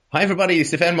Hi, everybody.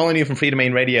 Stefan Molyneux from Free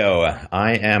Domain Radio.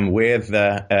 I am with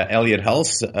Elliott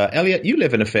Hulse. Elliott, you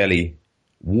live in a fairly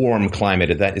warm climate.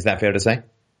 Is that fair to say?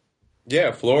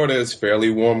 Yeah, Florida is fairly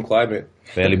warm climate.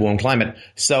 Fairly warm climate.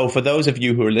 So for those of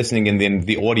you who are listening in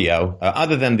the audio,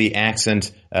 other than the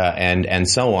accent and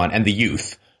so on, and the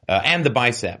youth and the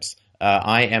biceps,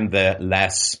 I am the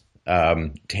less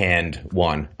tanned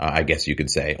one, I guess you could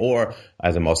say, or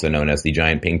as I'm also known as the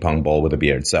giant ping pong ball with a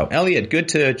beard. So, Elliott, good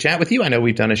to chat with you. I know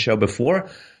we've done a show before,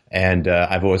 and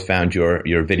I've always found your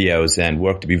videos and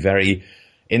work to be very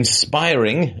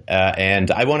inspiring.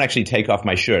 And I won't actually take off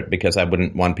my shirt because I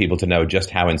wouldn't want people to know just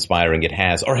how inspiring it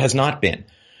has or has not been.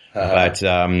 But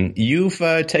you've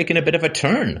taken a bit of a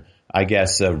turn, I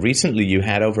guess. Recently, you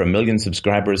had over 1 million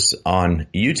subscribers on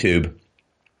YouTube,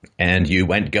 and you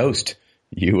went ghost.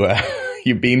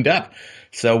 You beamed up.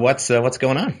 So what's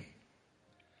going on?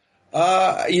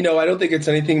 I don't think it's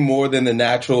anything more than the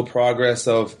natural progress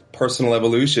of personal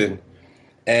evolution.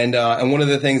 And one of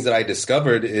the things that I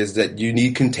discovered is that you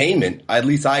need containment. At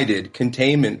least I did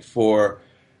containment for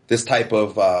this type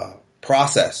of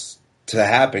process to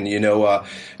happen.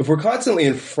 If we're constantly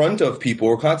in front of people,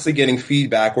 we're constantly getting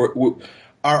feedback,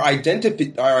 our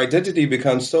identity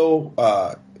becomes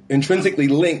so intrinsically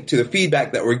linked to the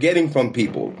feedback that we're getting from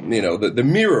people, the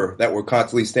mirror that we're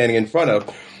constantly standing in front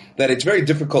of, that it's very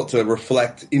difficult to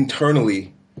reflect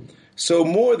internally. So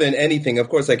more than anything, of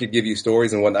course I could give you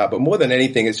stories and whatnot, but more than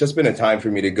anything, it's just been a time for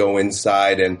me to go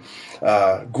inside and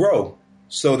grow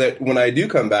so that when I do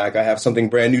come back, I have something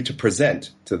brand new to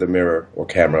present to the mirror or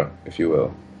camera, if you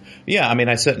will. Yeah, I mean,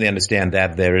 I certainly understand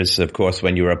that. There is, of course,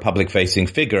 when you're a public-facing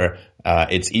figure,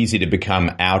 it's easy to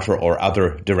become outer or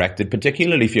other-directed,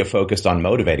 particularly if you're focused on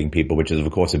motivating people, which is,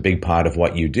 of course, a big part of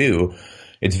what you do.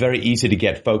 It's very easy to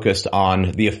get focused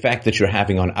on the effect that you're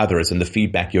having on others and the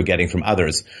feedback you're getting from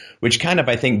others, which kind of,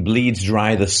 I think, bleeds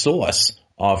dry the source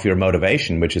of your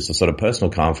motivation, which is the sort of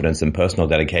personal confidence and personal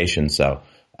dedication. So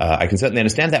I can certainly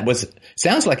understand that.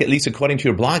 Sounds like, at least according to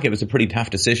your blog, it was a pretty tough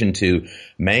decision to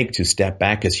make, to step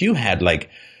back, because you had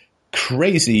like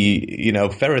crazy,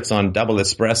 ferrets on double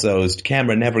espressos,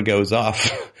 camera never goes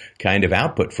off kind of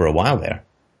output for a while there.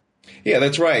 Yeah,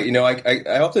 that's right.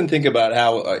 I often think about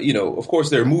how, of course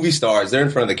there are movie stars, they're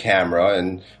in front of the camera,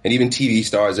 and even TV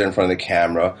stars are in front of the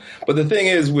camera. But the thing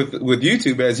is with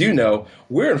YouTube, as you know,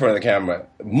 we're in front of the camera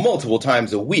multiple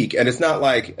times a week. And it's not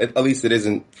like, at least it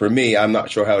isn't for me, I'm not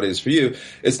sure how it is for you.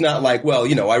 It's not like, well,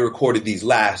 I recorded these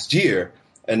last year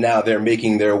and now they're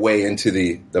making their way into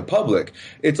the public.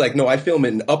 It's like, no, I film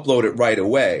it and upload it right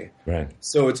away. Right.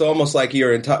 So it's almost like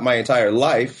my entire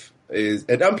life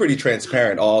and I'm pretty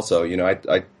transparent also.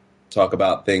 I talk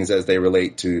about things as they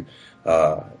relate to,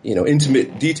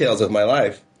 intimate details of my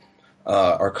life,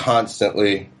 are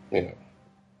constantly,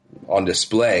 on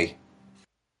display.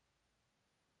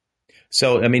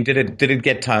 So, I mean,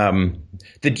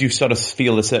 did you sort of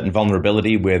feel a certain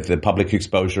vulnerability with the public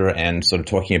exposure and sort of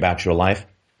talking about your life?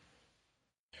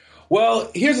 Well,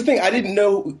 here's the thing. I didn't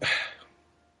know.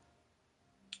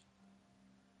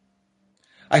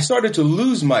 I started to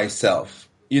lose myself,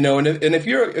 and if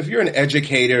you're an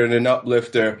educator and an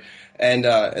uplifter and,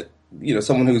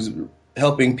 someone who's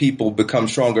helping people become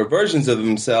stronger versions of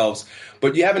themselves,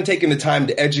 but you haven't taken the time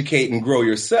to educate and grow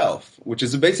yourself, which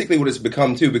is basically what it's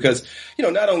become too, because,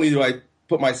 not only do I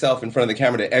put myself in front of the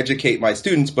camera to educate my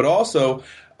students, but also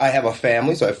I have a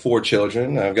family. So I have 4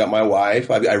 children. I've got my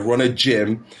wife. I run a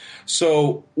gym.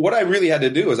 So what I really had to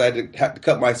do is I had to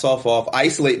cut myself off,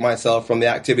 isolate myself from the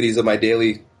activities of my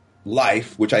daily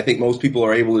life, which I think most people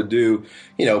are able to do,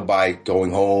 by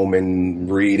going home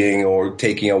and reading or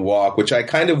taking a walk, which I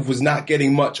kind of was not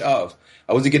getting much of.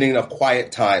 I wasn't getting enough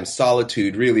quiet time,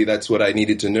 solitude. Really, that's what I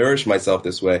needed to nourish myself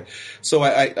this way. So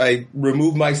I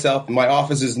removed myself. My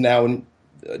office is now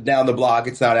down the block.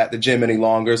 It's not at the gym any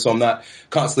longer. So I'm not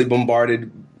constantly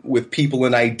bombarded with people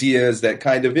and ideas that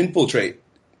kind of infiltrate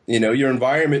your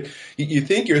environment. You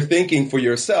think you're thinking for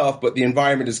yourself, but the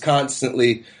environment is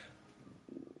constantly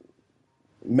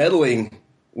meddling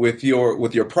with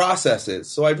your processes.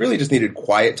 So I really just needed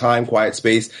quiet time, quiet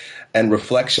space, and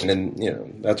reflection.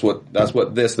 And that's what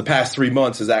the past 3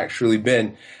 months has actually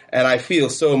been. And I feel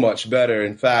so much better.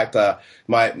 In fact,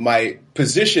 my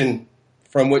position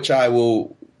from which I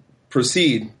will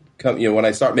proceed, when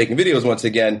I start making videos once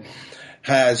again,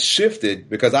 has shifted,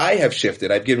 because I have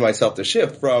shifted. I've given myself the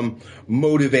shift from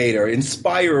motivator.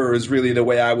 Inspirer is really the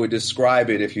way I would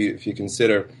describe it if you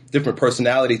consider different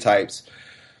personality types.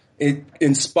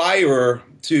 Inspirer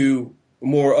to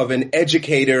more of an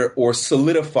educator or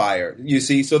solidifier, you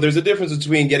see. So there's a difference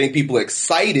between getting people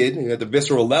excited at the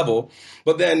visceral level,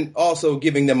 but then also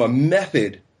giving them a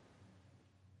method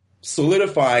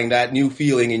solidifying that new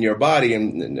feeling in your body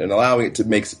and allowing it to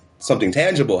make something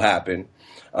tangible happen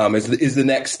is the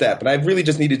next step. And I really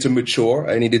just needed to mature.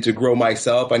 I needed to grow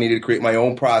myself. I needed to create my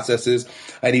own processes.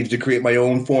 I needed to create my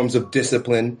own forms of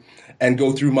discipline and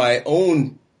go through my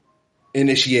own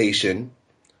initiation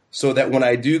so that when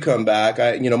I do come back,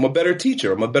 I'm a better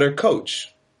teacher. I'm a better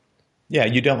coach. Yeah,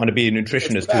 you don't want to be a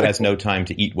nutritionist who has no time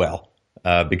to eat well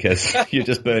because you're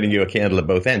just burning your candle at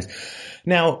both ends.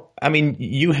 Now, I mean,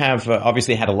 you have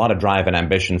obviously had a lot of drive and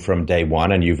ambition from day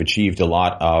one, and you've achieved a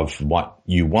lot of what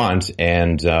you want.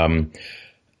 And,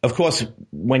 of course,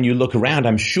 when you look around,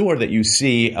 I'm sure that you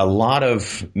see a lot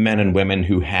of men and women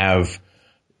who have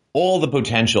all the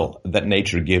potential that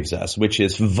nature gives us, which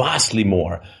is vastly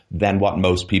more than what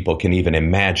most people can even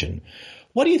imagine.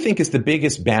 What do you think is the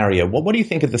biggest barrier? What do you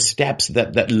think are the steps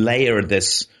that layer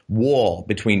this wall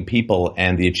between people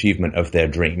and the achievement of their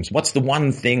dreams? What's the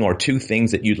one thing or two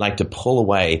things that you'd like to pull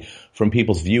away from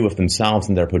people's view of themselves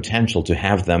and their potential to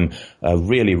have them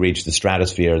really reach the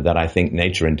stratosphere that I think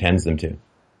nature intends them to?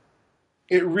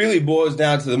 It really boils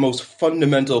down to the most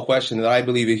fundamental question that I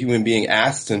believe a human being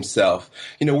asks himself.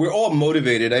 We're all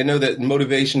motivated. I know that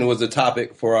motivation was a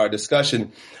topic for our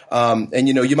discussion. And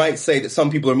you might say that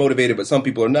some people are motivated, but some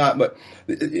people are not. But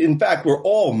in fact, we're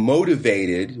all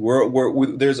motivated.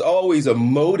 There's always a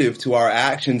motive to our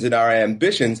actions and our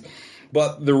ambitions.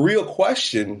 But the real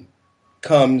question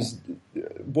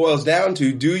boils down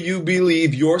to, do you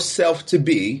believe yourself to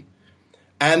be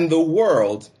and the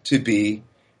world to be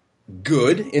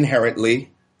good inherently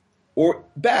or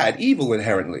bad, evil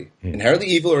inherently, inherently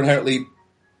evil or inherently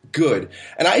good?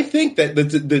 And I think that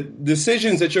the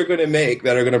decisions that you're going to make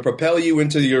that are going to propel you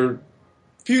into your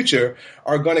future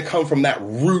are going to come from that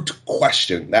root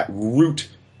question, that root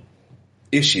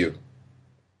issue.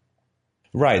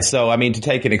 Right. So, I mean, to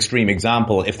take an extreme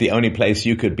example, if the only place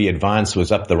you could be advanced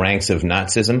was up the ranks of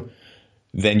Nazism,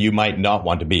 then you might not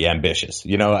want to be ambitious,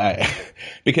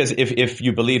 because if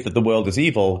you believe that the world is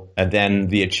evil, then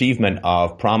the achievement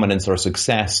of prominence or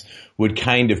success would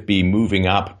kind of be moving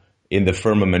up in the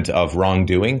firmament of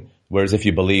wrongdoing. Whereas if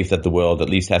you believe that the world at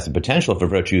least has the potential for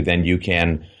virtue, then you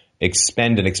can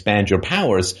expend and expand your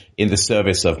powers in the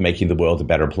service of making the world a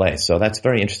better place. So that's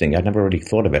very interesting. I'd never really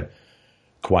thought of it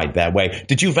quite that way.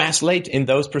 Did you vacillate in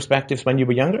those perspectives when you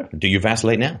were younger? Do you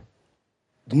vacillate now?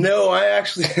 No, I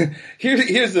actually,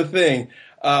 here's the thing.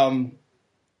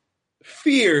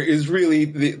 Fear is really,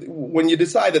 when you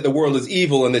decide that the world is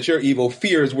evil and that you're evil,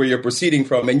 fear is where you're proceeding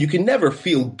from. And you can never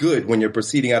feel good when you're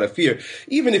proceeding out of fear.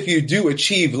 Even if you do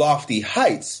achieve lofty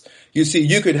heights, you see,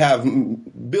 you could have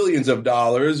billions of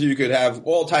dollars, you could have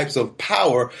all types of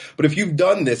power. But if you've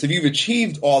done this, if you've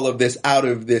achieved all of this out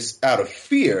of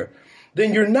fear,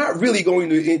 then you're not really going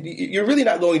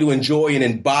to enjoy and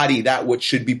embody that which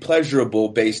should be pleasurable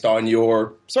based on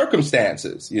your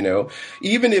circumstances,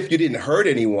 even if you didn't hurt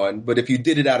anyone, but if you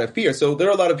did it out of fear. So there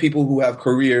are a lot of people who have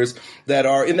careers that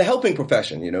are in the helping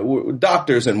profession,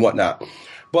 doctors and whatnot.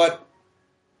 But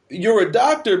you're a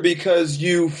doctor because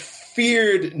you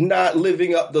feared not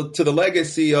living up to the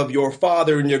legacy of your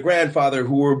father and your grandfather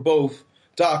who were both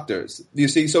doctors, you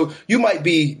see. So you're not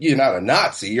a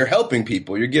Nazi, you're helping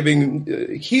people, you're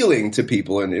giving healing to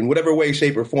people in whatever way,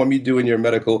 shape, or form you do in your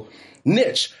medical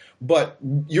niche, but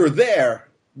you're there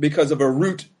because of a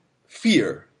root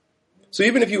fear. So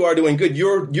even if you are doing good,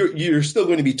 you're still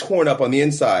going to be torn up on the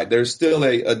inside. There's still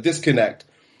a disconnect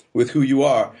with who you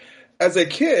are. As a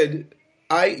kid,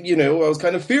 I was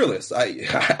kind of fearless.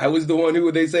 I was the one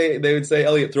who they would say,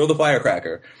 Elliott, throw the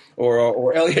firecracker,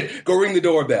 or Elliott, go ring the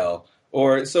doorbell.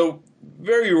 So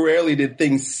very rarely did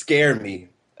things scare me.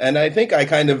 And I think I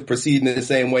kind of proceed in the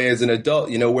same way as an adult,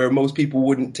 where most people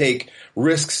wouldn't take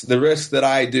the risks that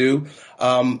I do.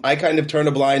 I kind of turn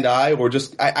a blind eye, or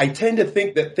I tend to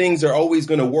think that things are always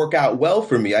going to work out well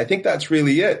for me. I think that's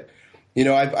really it.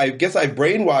 I guess I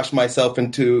brainwashed myself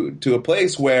into a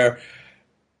place where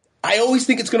I always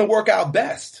think it's going to work out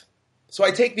best. So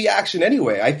I take the action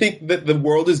anyway. I think that the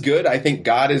world is good. I think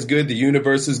God is good. The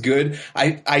universe is good.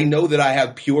 I know that I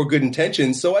have pure good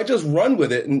intentions. So I just run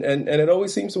with it, and it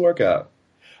always seems to work out.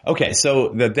 Okay, so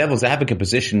the devil's advocate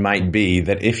position might be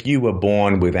that if you were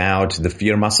born without the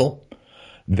fear muscle,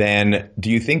 then do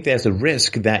you think there's a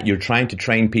risk that you're trying to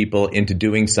train people into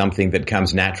doing something that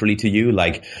comes naturally to you?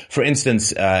 Like, for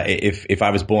instance, if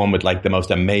I was born with like the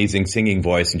most amazing singing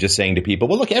voice and just saying to people,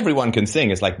 well, look, everyone can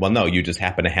sing. It's like, well, no, you just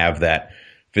happen to have that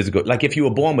physical, like if you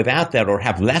were born without that or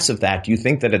have less of that, do you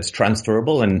think that it's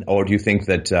transferable, or do you think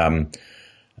that,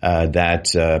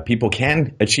 people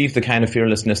can achieve the kind of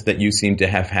fearlessness that you seem to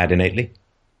have had innately?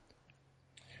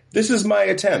 This is my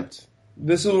attempt.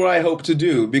 This is what I hope to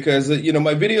do, because,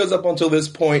 my videos up until this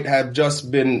point have just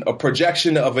been a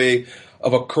projection of a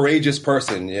courageous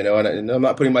person, and I'm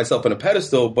not putting myself on a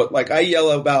pedestal, but like I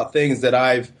yell about things that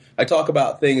I talk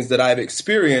about things that I've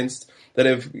experienced that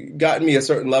have gotten me a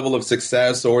certain level of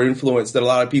success or influence that a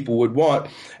lot of people would want.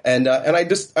 And I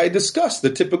discuss the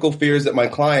typical fears that my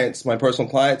personal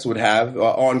clients would have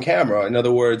on camera. In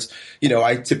other words,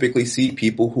 I typically see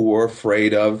people who are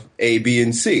afraid of A, B,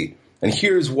 and C. And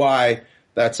here's why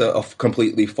that's a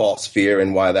completely false fear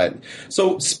and why that.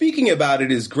 So speaking about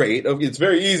it is great. It's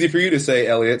very easy for you to say,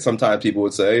 Elliott, sometimes people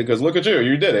would say, because look at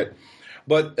you did it.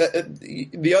 But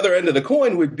the other end of the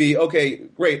coin would be, okay,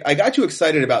 great. I got you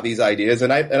excited about these ideas,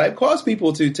 and I've caused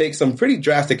people to take some pretty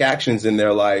drastic actions in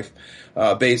their life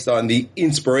based on the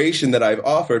inspiration that I've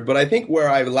offered. But I think where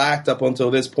I've lacked up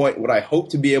until this point, what I hope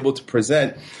to be able to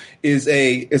present is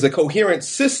a coherent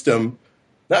system.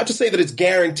 Not to say that it's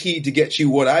guaranteed to get you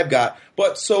what I've got,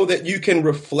 but so that you can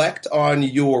reflect on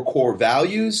your core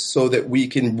values, so that we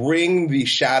can bring the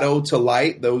shadow to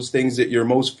light, those things that you're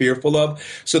most fearful of,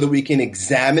 so that we can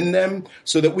examine them,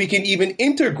 so that we can even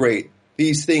integrate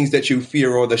these things that you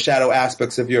fear or the shadow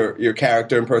aspects of your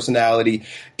character and personality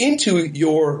into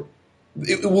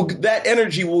that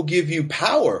energy will give you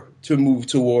power to move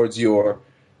towards your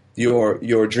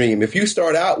dream. If you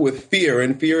start out with fear,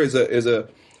 and fear is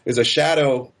a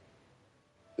shadow.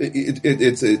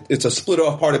 It's a split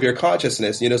off part of your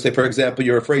consciousness. Say, for example,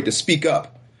 you're afraid to speak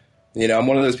up. I'm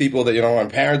one of those people that, my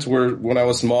parents were, when I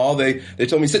was small, they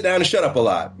told me sit down and shut up a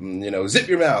lot. And, zip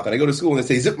your mouth. And I go to school and they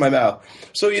say zip my mouth.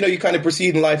 So, you kind of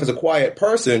proceed in life as a quiet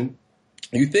person.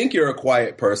 You think you're a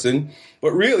quiet person,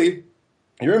 but really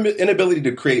your inability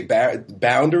to create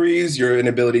boundaries, your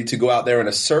inability to go out there and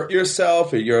assert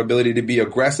yourself, or your ability to be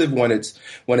aggressive when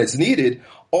it's needed,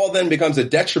 all then becomes a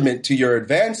detriment to your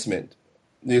advancement.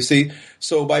 You see?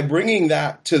 So by bringing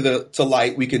that to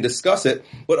light, we can discuss it.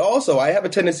 But also, I have a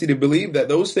tendency to believe that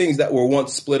those things that were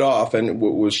once split off and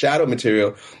was shadow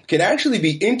material can actually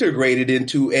be integrated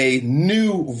into a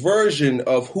new version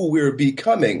of who we're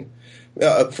becoming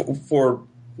for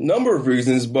a number of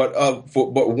reasons. But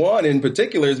one in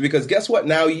particular is because guess what?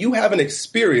 Now you have an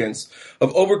experience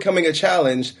of overcoming a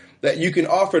challenge that you can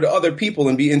offer to other people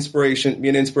and be an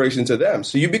inspiration to them.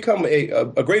 So you become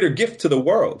a greater gift to the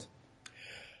world.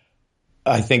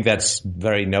 I think that's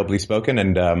very nobly spoken.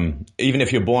 And even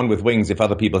if you're born with wings, if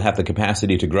other people have the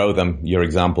capacity to grow them, your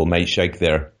example may shake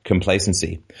their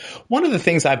complacency. One of the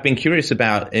things I've been curious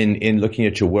about in looking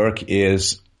at your work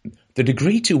is the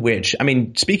degree to which,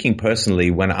 speaking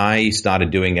personally, when I started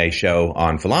doing a show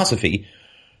on philosophy,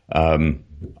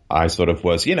 I sort of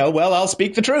was, I'll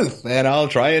speak the truth and I'll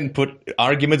try and put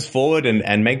arguments forward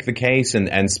and make the case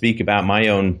and speak about my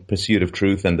own pursuit of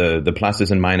truth and the pluses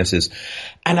and minuses.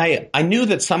 And I knew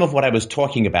that some of what I was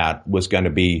talking about was going to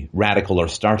be radical or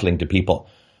startling to people,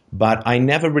 but I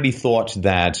never really thought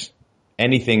that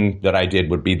anything that I did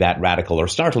would be that radical or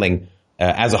startling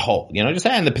as a whole. Just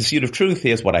in the pursuit of truth,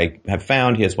 here's what I have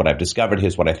found, here's what I've discovered,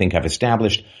 here's what I think I've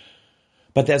established.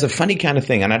 But there's a funny kind of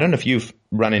thing, and I don't know if you've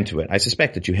run into it. I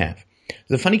suspect that you have.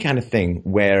 There's a funny kind of thing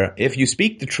where if you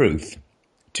speak the truth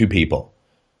to people,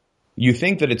 you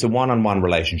think that it's a one-on-one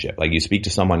relationship. Like you speak to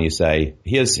someone, you say,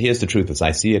 here's the truth as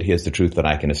I see it, here's the truth that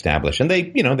I can establish. And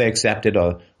they accept it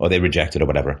or they reject it or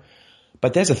whatever.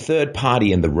 But there's a third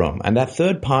party in the room, and that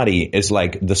third party is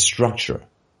like the structure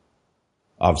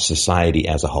of society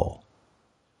as a whole.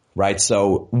 Right?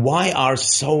 So why are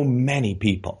so many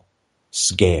people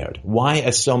scared? Why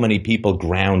are so many people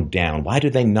ground down? Why do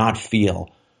they not feel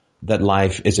that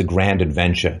life is a grand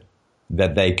adventure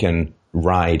that they can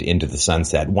ride into the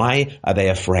sunset? Why are they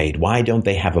afraid? Why don't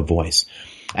they have a voice?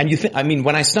 And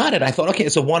when I started, I thought, okay,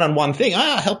 it's a one-on-one thing.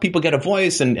 Help people get a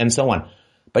voice and so on.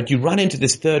 But you run into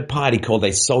this third party called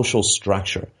a social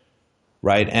structure,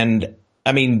 right? And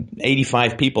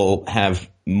 85 people have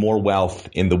more wealth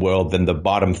in the world than the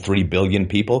bottom 3 billion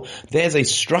people. There's a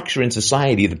structure in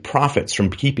society that profits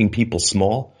from keeping people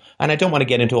small. And I don't want to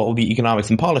get into all the economics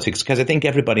and politics because I think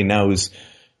everybody knows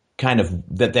kind of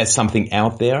that there's something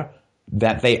out there,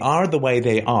 that they are the way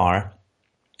they are,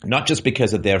 not just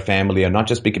because of their family or not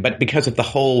just because, but because of the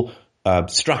whole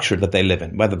structure that they live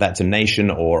in, whether that's a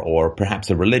nation or perhaps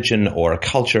a religion or a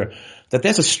culture, that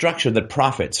there's a structure that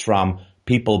profits from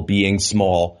people being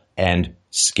small and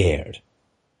scared.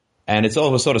 And it's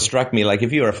always sort of struck me, like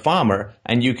if you're a farmer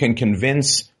and you can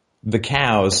convince the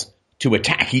cows to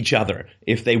attack each other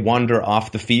if they wander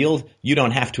off the field, you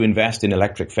don't have to invest in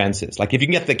electric fences. Like if you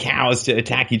can get the cows to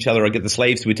attack each other or get the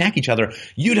slaves to attack each other,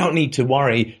 you don't need to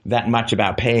worry that much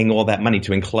about paying all that money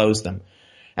to enclose them.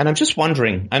 And I'm just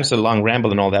wondering, I'm just a long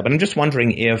ramble and all that, but I'm just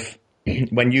wondering if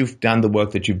when you've done the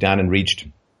work that you've done and reached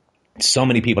so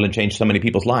many people and changed so many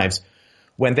people's lives,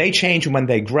 when they change and when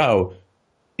they grow,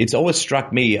 it's always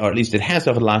struck me, or at least it has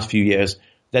over the last few years,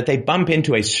 that they bump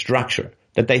into a structure,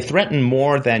 that they threaten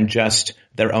more than just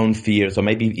their own fears or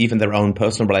maybe even their own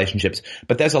personal relationships.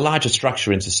 But there's a larger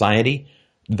structure in society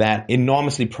that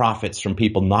enormously profits from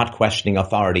people not questioning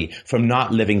authority, from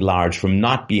not living large, from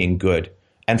not being good,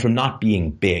 and from not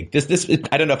being big. This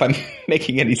I don't know if I'm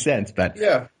making any sense, but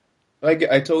yeah, I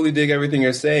totally dig everything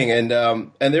you're saying.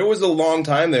 And there was a long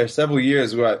time there, several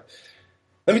years, where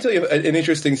let me tell you an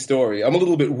interesting story. I'm a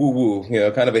little bit woo-woo,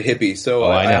 kind of a hippie. So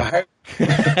I know.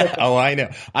 Oh, I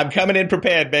know. I'm coming in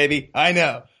prepared, baby. I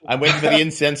know. I'm waiting for the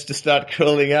incense to start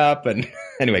curling up. And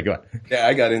anyway, go on. Yeah,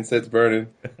 I got incense burning.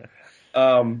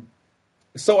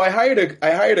 So I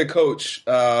hired a coach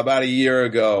about a year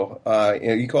ago.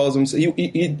 He calls him.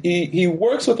 He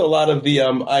works with a lot of the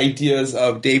ideas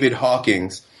of David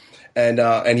Hawkins,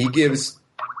 and he gives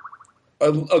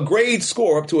a grade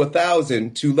score up to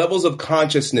 1,000 to levels of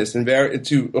consciousness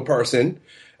to a person,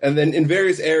 and then in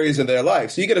various areas of their life.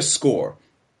 So you get a score.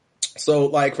 So,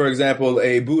 like for example,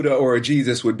 a Buddha or a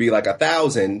Jesus would be like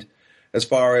 1,000 as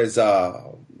far as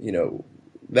that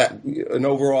an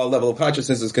overall level of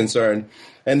consciousness is concerned.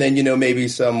 And then, maybe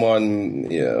someone,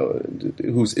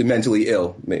 who's mentally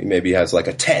ill maybe has like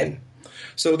a 10.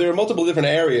 So there are multiple different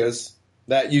areas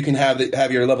that you can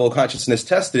have your level of consciousness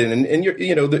tested in. And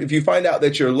if you find out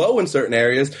that you're low in certain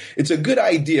areas, it's a good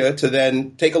idea to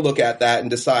then take a look at that and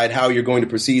decide how you're going to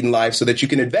proceed in life so that you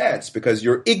can advance, because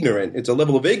you're ignorant. It's a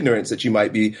level of ignorance that you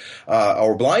might be,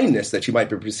 or blindness that you might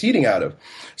be proceeding out of.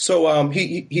 So,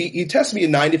 he tested me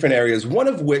in 9 different areas, one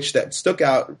of which that stuck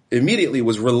out immediately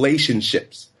was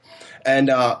relationships.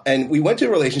 And we went to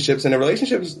relationships, and in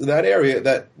relationships, that area,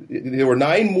 that there were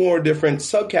 9 more different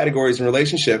subcategories in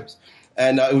relationships.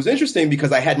 And it was interesting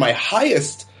because I had my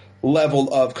highest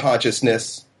level of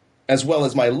consciousness as well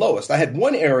as my lowest. I had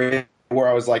one area where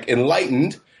I was like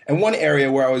enlightened and one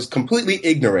area where I was completely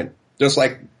ignorant, just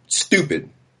like stupid.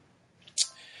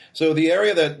 So the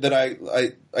area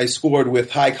that I scored with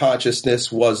high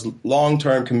consciousness was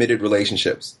long-term committed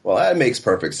relationships. Well, that makes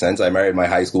perfect sense. I married my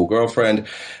high school girlfriend,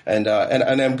 and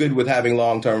I'm good with having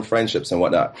long-term friendships and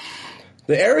whatnot.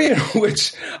 The area in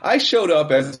which I showed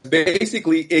up as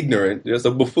basically ignorant, just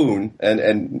a buffoon,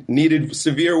 and needed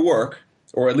severe work,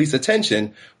 or at least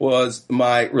attention, was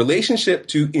my relationship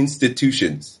to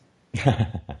institutions. So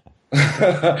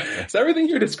everything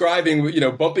you're describing,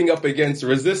 bumping up against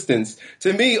resistance,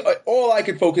 to me, all I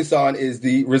could focus on is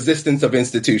the resistance of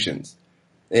institutions.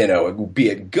 Be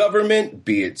it government,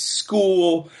 be it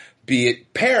school, be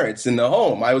it parents in the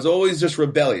home. I was always just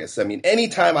rebellious. I mean,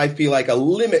 anytime I feel like a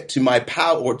limit to my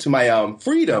power or to my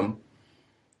freedom,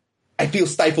 I feel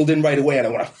stifled in right away and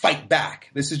I want to fight back.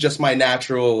 This is just my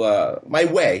natural, my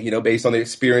way, based on the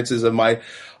experiences of my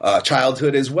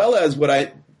childhood, as well as what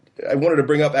I wanted to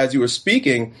bring up as you were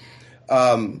speaking.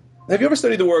 Have you ever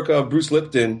studied the work of Bruce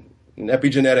Lipton in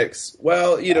epigenetics?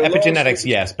 Well, epigenetics,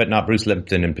 yes, but not Bruce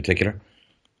Lipton in particular.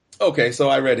 Okay, so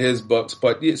I read his books,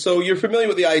 but so you're familiar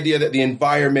with the idea that the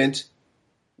environment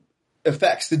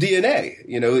affects the DNA,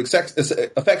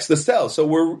 affects the cell. So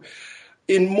we're,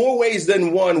 in more ways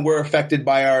than one, we're affected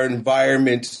by our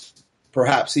environment,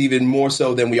 perhaps even more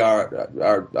so than we are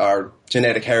our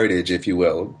genetic heritage, if you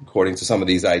will, according to some of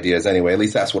these ideas anyway. At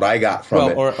least that's what I got from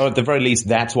it. Or at the very least,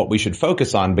 that's what we should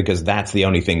focus on, because that's the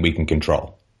only thing we can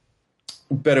control.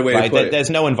 Better way to put it. There's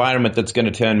no environment that's going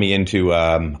to turn me into,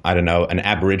 an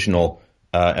Aboriginal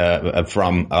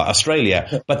from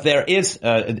Australia. But there is,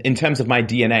 in terms of my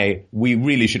DNA, we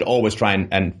really should always try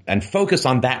and focus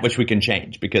on that which we can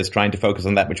change, because trying to focus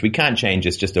on that which we can't change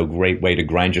is just a great way to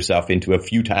grind yourself into a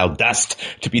futile dust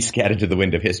to be scattered to the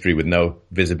wind of history with no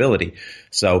visibility.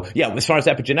 So, yeah, as far as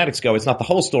epigenetics go, it's not the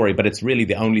whole story, but it's really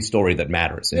the only story that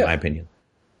matters, in my opinion.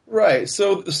 Right.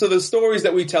 So the stories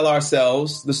that we tell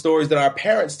ourselves, the stories that our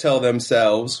parents tell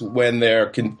themselves when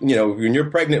when you're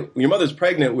pregnant, your mother's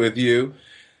pregnant with you,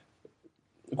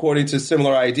 according to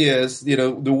similar ideas,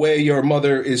 the way your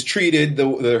mother is treated,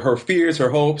 her fears, her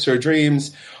hopes, her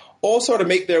dreams, all sort of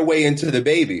make their way into the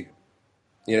baby.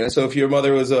 So if your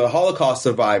mother was a Holocaust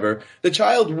survivor, the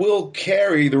child will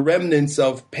carry the remnants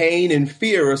of pain and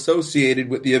fear associated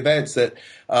with the events that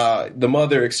the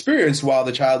mother experienced while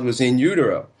the child was in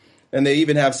utero. And they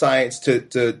even have science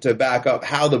to back up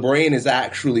how the brain is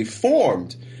actually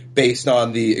formed based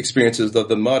on the experiences of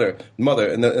the mother.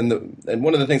 And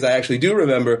one of the things I actually do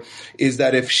remember is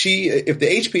that if the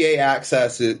HPA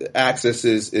axis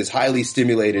is highly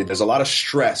stimulated, there's a lot of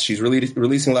stress. She's really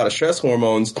releasing a lot of stress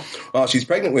hormones while she's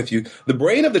pregnant with you. The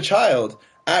brain of the child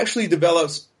actually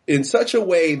develops in such a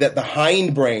way that the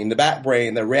hindbrain, the back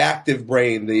brain, the reactive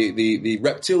brain, the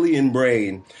reptilian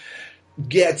brain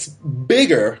gets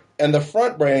bigger, and the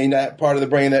front brain, that part of the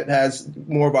brain that has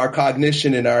more of our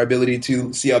cognition and our ability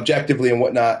to see objectively and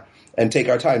whatnot and take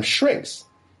our time, shrinks.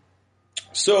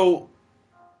 So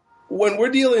when we're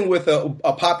dealing with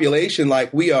a population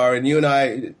like we are, and you and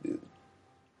I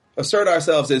assert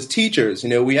ourselves as teachers,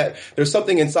 there's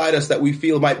something inside us that we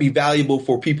feel might be valuable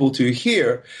for people to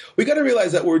hear. We got to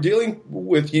realize that we're dealing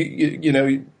with,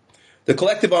 the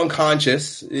collective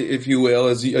unconscious, if you will,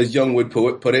 as Jung would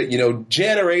put it,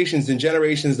 generations and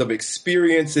generations of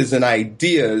experiences and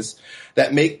ideas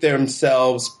that make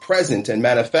themselves present and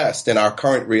manifest in our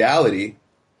current reality.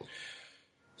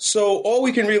 So all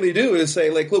we can really do is say,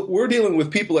 look, we're dealing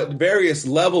with people at various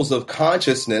levels of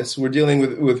consciousness. We're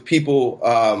dealing with people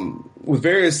with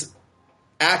various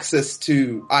access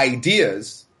to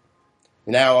ideas.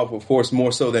 Now, of course,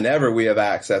 more so than ever, we have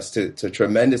access to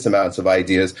tremendous amounts of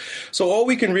ideas. So all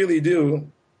we can really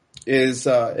do is,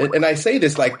 and I say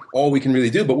this like all we can really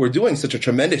do, but we're doing such a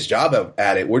tremendous job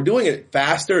at it. We're doing it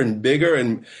faster and bigger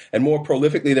and more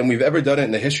prolifically than we've ever done it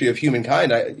in the history of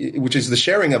humankind, which is the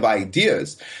sharing of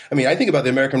ideas. I mean, I think about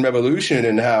the American Revolution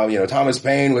and how, Thomas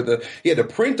Paine he had to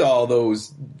print all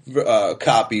those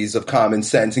copies of Common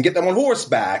Sense and get them on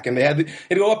horseback, and they had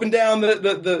to go up and down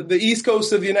the East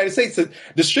Coast of the United States to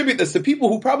distribute this to people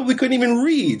who probably couldn't even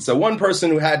read. So one person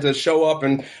who had to show up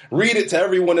and read it to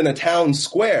everyone in a town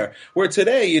square. Where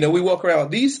today, we walk around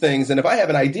with these things, and if I have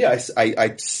an idea,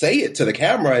 I say it to the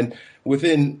camera, and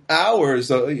within hours,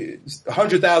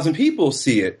 100,000 people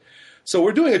see it. So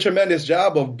we're doing a tremendous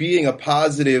job of being a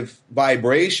positive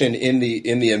vibration in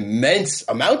the immense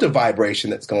amount of vibration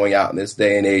that's going out in this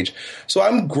day and age. So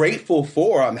I'm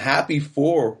happy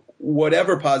for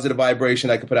whatever positive vibration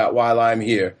I can put out while I'm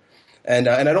here. And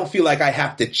I don't feel like I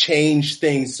have to change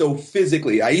things so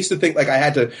physically. I used to think like I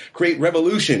had to create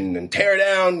revolution and tear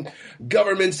down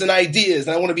governments and ideas,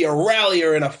 and I want to be a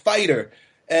rallier and a fighter.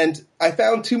 And I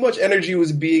found too much energy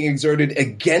was being exerted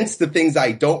against the things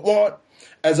I don't want,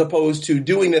 as opposed to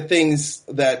doing the things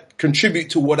that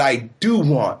contribute to what I do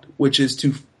want, which is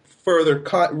to further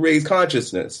raise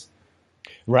consciousness.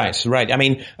 Right. I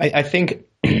mean, I think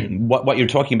what you're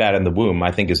talking about in the womb,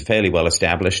 I think, is fairly well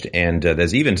established, and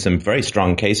there's even some very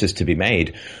strong cases to be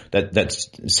made that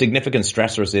significant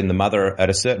stressors in the mother at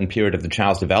a certain period of the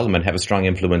child's development have a strong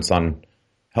influence on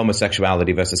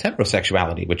homosexuality versus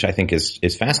heterosexuality, which I think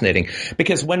is fascinating.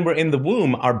 Because when we're in the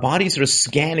womb, our bodies are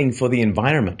scanning for the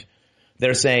environment.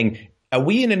 They're saying, are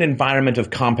we in an environment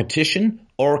of competition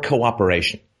or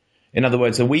cooperation? In other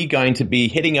words, are we going to be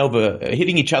hitting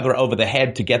each other over the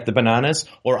head to get the bananas,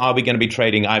 or are we going to be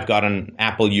trading? I've got an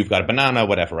apple, you've got a banana,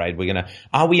 whatever, right?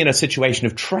 Are we in a situation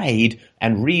of trade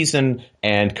and reason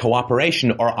and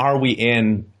cooperation, or are we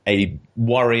in a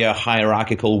warrior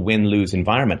hierarchical win-lose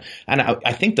environment? And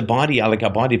I think the body, like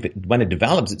our body, when it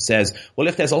develops, it says, well,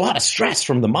 if there's a lot of stress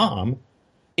from the mom,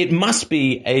 it must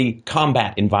be a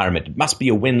combat environment. It must be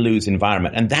a win-lose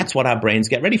environment. And that's what our brains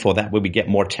get ready for. That way we get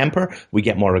more temper, we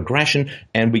get more aggression,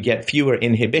 and we get fewer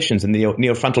inhibitions in the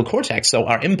neofrontal cortex. So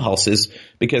our impulses,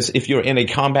 because if you're in a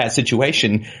combat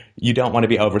situation, you don't want to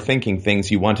be overthinking things.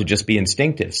 You want to just be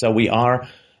instinctive. So we are,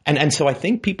 and so I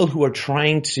think people who are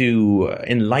trying to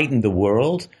enlighten the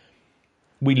world,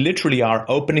 we literally are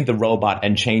opening the robot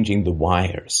and changing the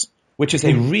wires, which is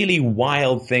a really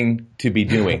wild thing to be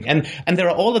doing. And there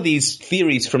are all of these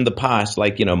theories from the past,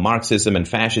 like, Marxism and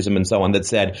fascism and so on, that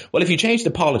said, well, if you change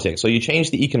the politics or you change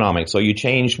the economics or you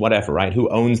change whatever, right, who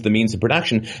owns the means of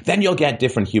production, then you'll get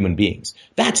different human beings.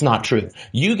 That's not true.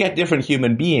 You get different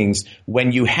human beings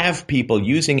when you have people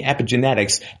using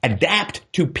epigenetics adapt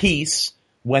to peace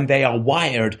when they are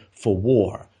wired for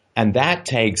war. And that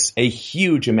takes a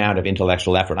huge amount of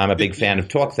intellectual effort. I'm a big fan of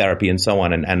talk therapy and so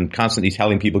on, and constantly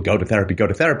telling people, go to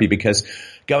therapy, because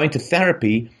going to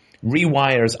therapy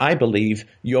rewires, I believe,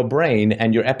 your brain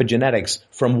and your epigenetics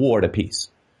from war to peace.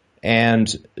 And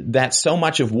that so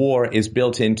much of war is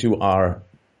built into our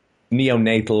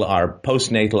neonatal, our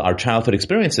postnatal, our childhood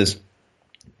experiences.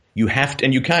 You have to,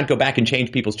 and you can't go back and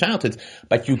change people's childhoods,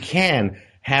 but you can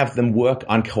have them work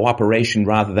on cooperation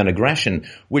rather than aggression,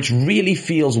 which really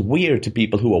feels weird to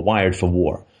people who are wired for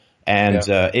war. And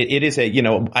it is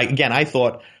I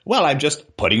thought, well, I'm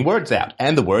just putting words out,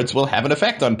 and the words will have an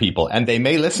effect on people, and they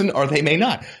may listen or they may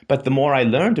not. But the more I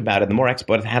learned about it, the more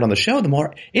expert I've had on the show, the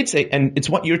more it's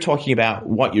what you're talking about,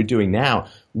 what you're doing now.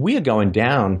 We are going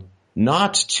down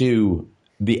not to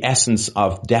the essence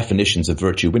of definitions of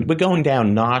virtue. We're going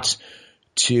down not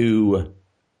to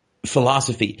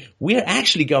philosophy. We're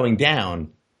actually going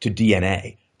down to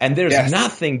DNA. And there's Yes.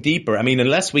 nothing deeper. I mean,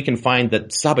 unless we can find the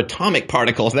subatomic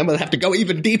particles, then we'll have to go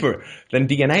even deeper than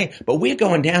DNA. But we're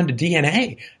going down to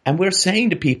DNA, and we're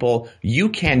saying to people, you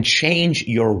can change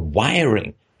your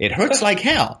wiring. It hurts like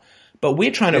hell, but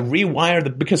we're trying to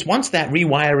rewire because once that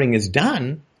rewiring is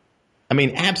done, I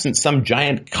mean, absent some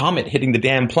giant comet hitting the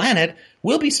damn planet,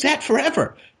 we'll be set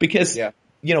forever because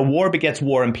war begets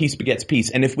war and peace begets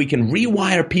peace. And if we can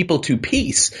rewire people to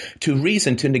peace, to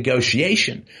reason, to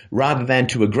negotiation, rather than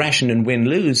to aggression and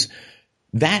win-lose,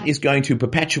 that is going to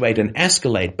perpetuate and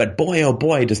escalate. But boy, oh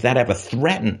boy, does that ever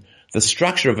threaten the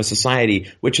structure of a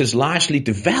society which has largely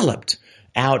developed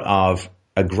out of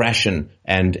aggression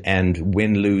and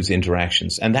win-lose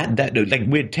interactions. And that like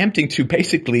we're attempting to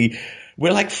basically,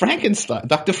 we're like Frankenstein,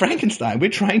 Dr. Frankenstein. We're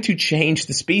trying to change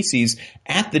the species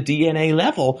at the DNA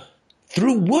level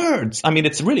through words. I mean,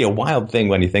 it's really a wild thing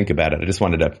when you think about it. I just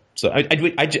wanted to, so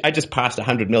I just passed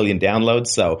 100 million downloads.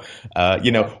 So,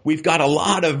 we've got a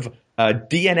lot of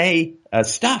DNA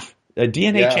stuff,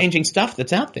 DNA changing stuff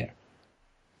that's out there.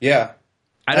 Yeah.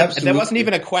 There wasn't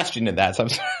even a question in that, so I'm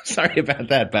sorry about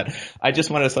that. But I just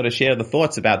wanted to sort of share the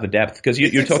thoughts about the depth because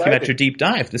you're talking about your deep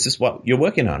dive. This is what you're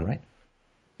working on, right?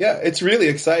 Yeah, it's really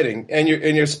exciting, and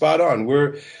you're spot on.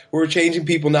 We're changing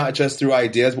people not just through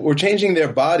ideas, but we're changing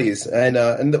their bodies. And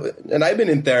I've been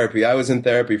in therapy. I was in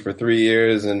therapy for 3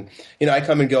 years, and I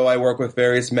come and go. I work with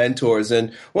various mentors,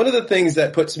 and one of the things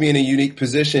that puts me in a unique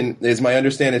position is my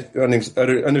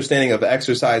understanding of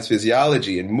exercise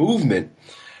physiology and movement.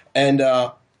 And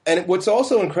what's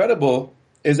also incredible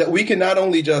is that we can not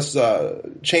only just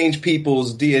change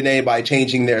people's DNA by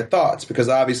changing their thoughts, because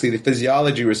obviously the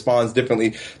physiology responds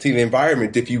differently to the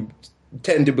environment if you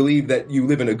tend to believe that you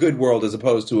live in a good world as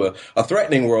opposed to a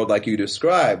threatening world like you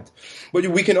described. But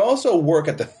we can also work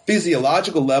at the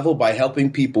physiological level by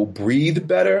helping people breathe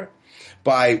better,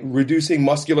 by reducing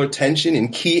muscular tension in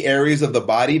key areas of the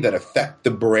body that affect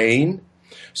the brain.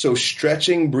 So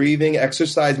stretching, breathing,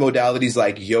 exercise modalities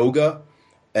like yoga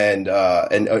and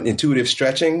intuitive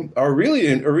stretching are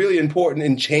really important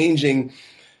in changing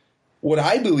what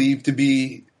I believe to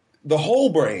be the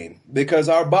whole brain, because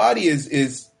our body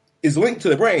is linked to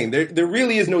the brain. There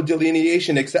really is no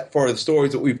delineation except for the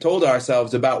stories that we've told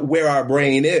ourselves about where our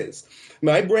brain is.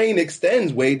 My brain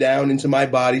extends way down into my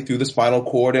body through the spinal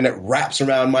cord, and it wraps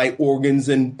around my organs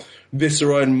and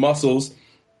viscera and muscles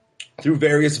through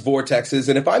various vortexes.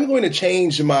 And if I'm going to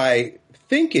change my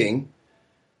thinking,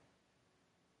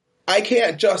 I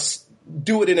can't just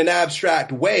do it in an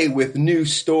abstract way with new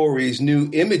stories, new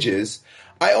images.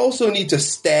 I also need to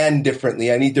stand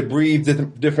differently. I need to breathe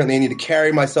differently. I need to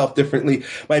carry myself differently.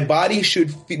 My body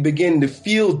should begin to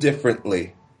feel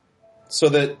differently so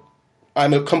that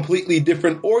I'm a completely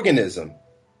different organism.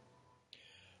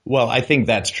 Well, I think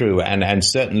that's true. And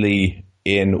certainly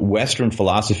in Western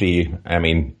philosophy, I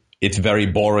mean, it's very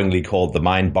boringly called the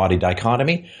mind-body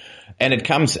dichotomy. And it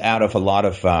comes out of a lot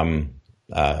of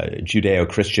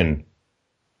Judeo-Christian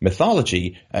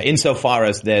mythology, insofar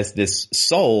as there's this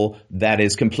soul that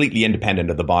is completely independent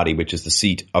of the body, which is the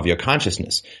seat of your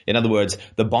consciousness. In other words,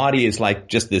 the body is like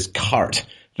just this cart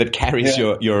that carries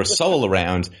your soul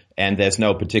around, and there's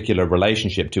no particular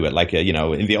relationship to it. Like,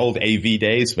 in the old AV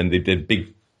days when they did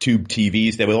big tube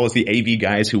TVs, there were always the AV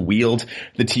guys who wheeled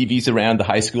the TVs around the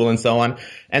high school and so on.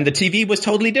 And the TV was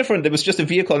totally different. It was just a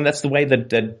vehicle, and that's the way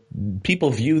that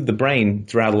people viewed the brain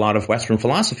throughout a lot of Western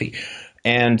philosophy.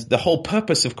 And the whole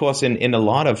purpose, of course, in a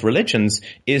lot of religions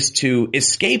is to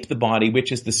escape the body,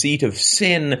 which is the seat of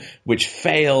sin, which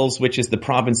fails, which is the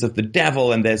province of the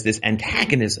devil. And there's this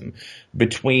antagonism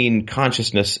between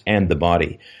consciousness and the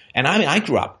body. And I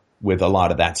grew up with a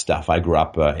lot of that stuff. I grew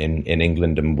up in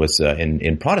England and was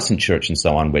in Protestant church and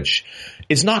so on, which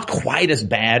is not quite as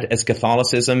bad as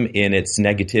Catholicism in its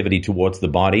negativity towards the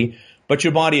body. But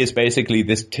your body is basically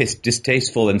this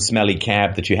distasteful and smelly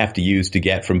cab that you have to use to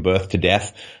get from birth to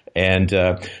death. And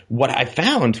what I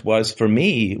found was, for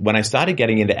me, when I started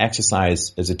getting into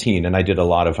exercise as a teen, and I did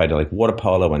like water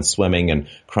polo and swimming and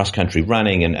cross-country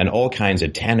running and all kinds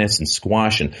of tennis and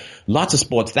squash and lots of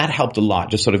sports, that helped a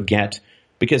lot, just sort of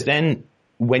because then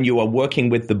when you are working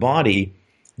with the body,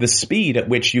 the speed at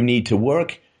which you need to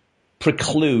work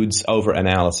precludes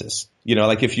over-analysis.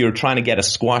 Like if you're trying to get a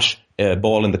squash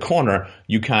ball in the corner,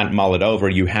 you can't mull it over.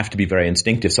 You have to be very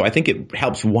instinctive. So I think it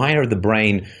helps wire the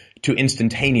brain to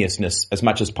instantaneousness as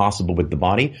much as possible with the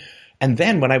body. And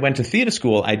then when I went to theater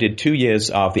school, I did 2 years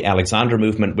of the Alexander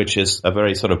movement, which is a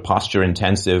very sort of posture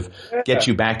intensive, get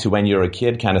you back to when you're a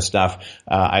kid kind of stuff.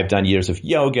 I've done years of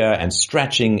yoga and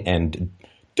stretching and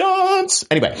dance.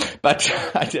 Anyway, but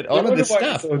I did all of this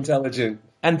stuff. So intelligent.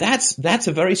 And that's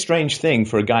a very strange thing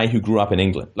for a guy who grew up in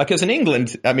England. Like, because in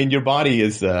England, I mean, your body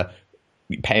is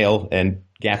pale and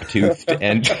gap-toothed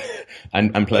and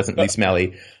unpleasantly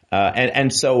smelly.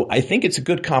 And so I think it's a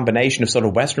good combination of sort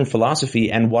of Western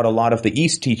philosophy and what a lot of the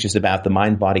East teaches about the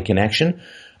mind-body connection.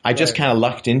 I just kind of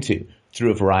lucked into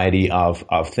through a variety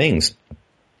of things.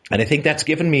 And I think that's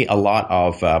given me a lot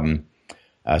of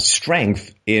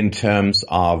strength in terms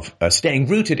of staying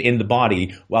rooted in the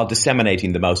body while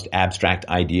disseminating the most abstract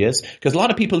ideas. Because a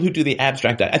lot of people who do the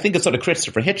abstract, I think it's sort of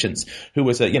Christopher Hitchens, who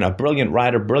was a brilliant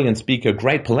writer, brilliant speaker,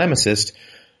 great polemicist,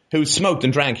 who smoked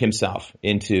and drank himself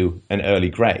into an early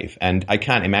grave. And I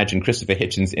can't imagine Christopher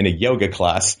Hitchens in a yoga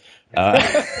class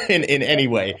in any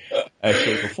way,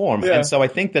 shape, or form. Yeah. And so I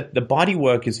think that the value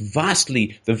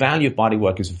of body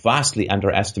work is vastly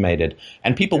underestimated.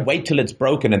 And people wait till it's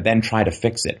broken and then try to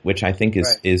fix it, which I think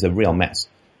is a real mess.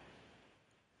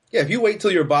 Yeah, if you wait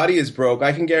till your body is broke,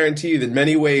 I can guarantee you that in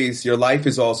many ways your life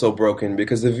is also broken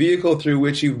because the vehicle through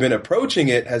which you've been approaching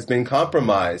it has been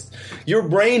compromised. Your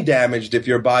brain damaged if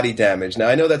your body damaged. Now,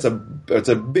 I know that's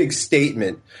a big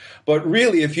statement, but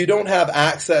really, if you don't have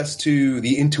access to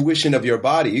the intuition of your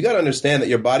body, you got to understand that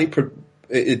your body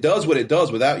it does what it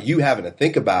does without you having to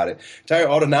think about it. Entire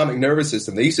autonomic nervous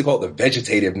system, they used to call it the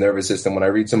vegetative nervous system when I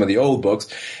read some of the old books,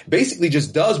 basically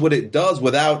just does what it does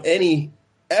without any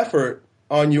effort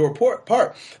on your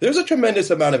part. There's a tremendous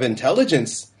amount of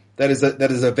intelligence that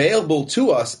is available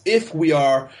to us if we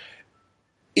are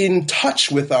in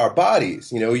touch with our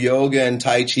bodies. Yoga and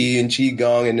Tai Chi and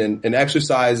Qigong and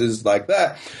exercises like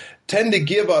that tend to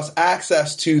give us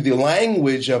access to the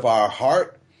language of our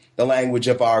heart, the language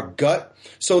of our gut,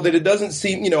 so that it doesn't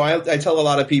seem, I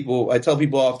tell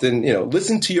people often,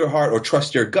 listen to your heart or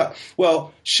trust your gut.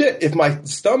 Well, shit, if my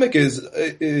stomach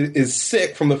is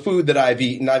sick from the food that I've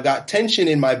eaten, I've got tension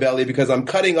in my belly because I'm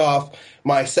cutting off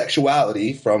my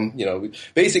sexuality from,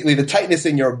 basically the tightness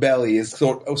in your belly is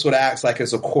sort of acts like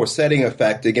it's a corseting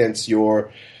effect against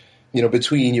your,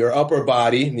 between your upper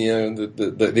body,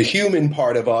 the human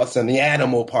part of us and the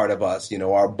animal part of us,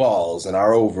 our balls and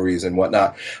our ovaries and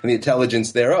whatnot, and the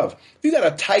intelligence thereof. If you got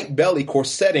a tight belly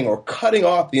corsetting or cutting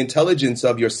off the intelligence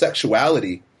of your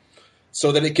sexuality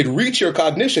so that it could reach your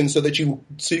cognition so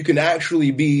you can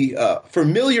actually be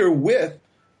familiar with,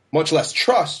 much less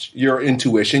trust your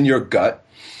intuition, your gut,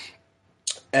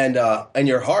 and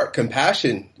your heart,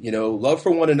 compassion, love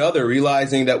for one another,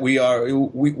 realizing that we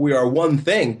are one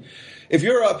thing. If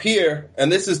you're up here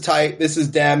and this is tight, this is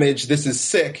damaged, this is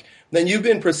sick, then you've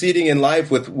been proceeding in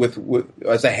life with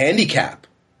as a handicap.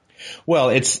 Well,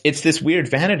 it's this weird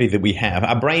vanity that we have.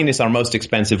 Our brain is our most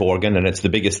expensive organ, and it's the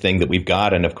biggest thing that we've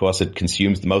got. And of course, it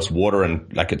consumes the most water,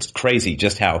 and like it's crazy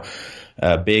just how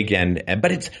big.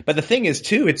 But the thing is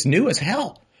too, it's new as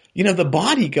hell. The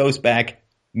body goes back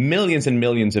millions and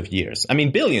millions of years. I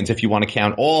mean, billions if you want to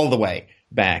count all the way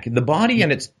back. The body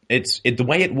and the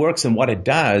way it works and what it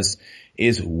does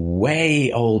is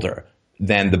way older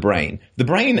than the brain. The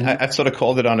brain, I've sort of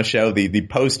called it on a show, the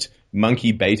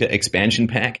post-monkey beta expansion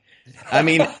pack. I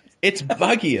mean, it's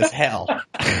buggy as hell.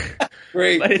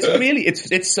 Great. But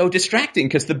it's so distracting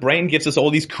because the brain gives us all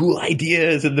these cool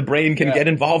ideas and the brain can get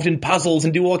involved in puzzles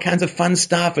and do all kinds of fun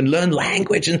stuff and learn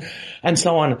language and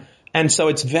so on. And so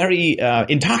it's very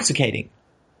intoxicating.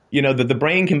 The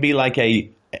brain can be like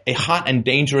a hot and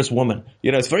dangerous woman.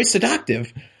 It's very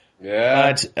seductive.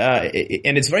 Yeah. But,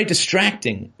 and it's very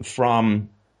distracting from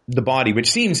the body,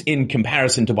 which seems in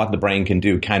comparison to what the brain can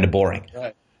do, kind of boring.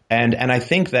 Right. And I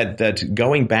think that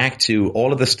going back to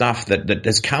all of the stuff that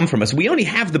has come from us, we only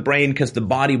have the brain because the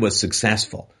body was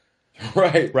successful.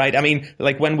 Right. Right. I mean,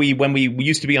 like when we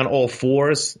used to be on all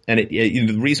fours, and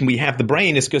the reason we have the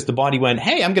brain is because the body went,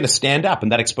 hey, I'm going to stand up,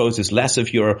 and that exposes less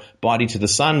of your body to the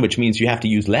sun, which means you have to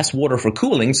use less water for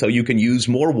cooling, so you can use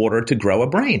more water to grow a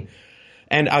brain.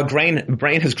 And our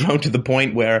brain has grown to the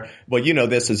point where, well, you know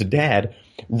this as a dad,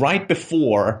 right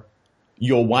before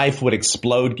your wife would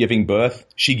explode giving birth,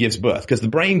 she gives birth. Because the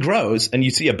brain grows, and you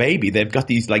see a baby, they've got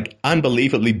these like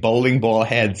unbelievably bowling ball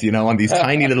heads, on these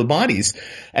tiny little bodies.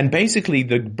 And basically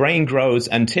the brain grows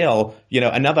until,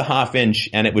 another half inch,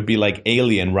 and it would be like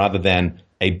alien rather than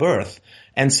a birth.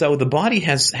 And so the body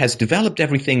has developed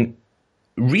everything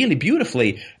really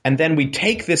beautifully. And then we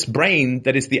take this brain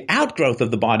that is the outgrowth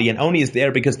of the body and only is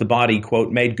there because the body,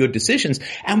 quote, made good decisions.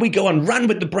 And we go and run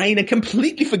with the brain and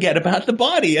completely forget about the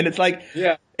body. And it's like,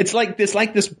 it's like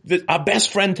this, our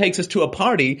best friend takes us to a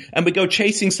party and we go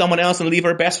chasing someone else and leave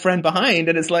our best friend behind.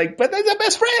 And it's like, but that's our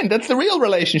best friend. That's the real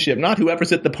relationship, not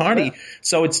whoever's at the party. Yeah.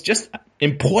 So it's just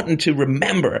important to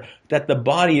remember that the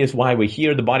body is why we're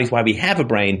here. The body is why we have a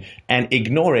brain, and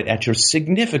ignore it at your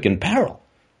significant peril.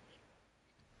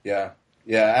 Yeah,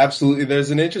 absolutely. There's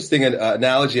an interesting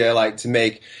analogy I like to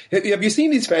make. Have you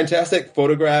seen these fantastic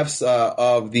photographs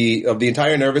of the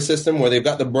entire nervous system where they've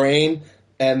got the brain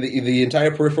and the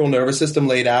entire peripheral nervous system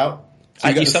laid out?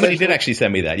 So somebody did actually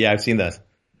send me that. Yeah, I've seen that.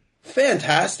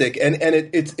 Fantastic, and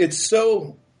it's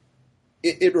so.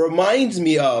 It reminds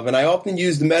me of, and I often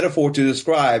use the metaphor to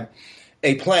describe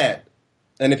a plant.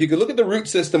 And if you could look at the root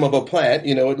system of a plant,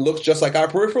 it looks just like our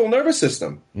peripheral nervous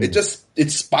system.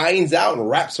 It spines out and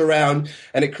wraps around,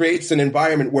 and it creates an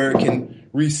environment where it can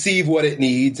receive what it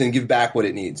needs and give back what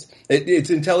it needs.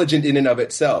 It's intelligent in and of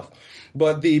itself.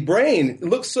 But the brain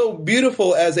looks so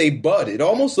beautiful as a bud. It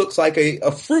almost looks like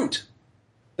a fruit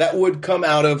that would come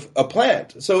out of a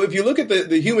plant. So if you look at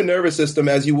the human nervous system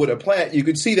as you would a plant, you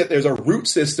could see that there's a root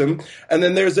system, and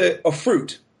then there's a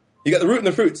fruit. You got the root and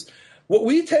the fruits. What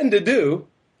we tend to do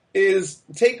is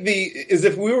is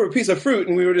if we were a piece of fruit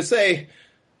and we were to say,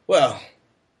 well,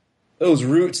 those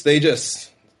roots, they just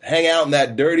hang out in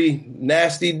that dirty,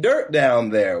 nasty dirt down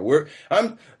there.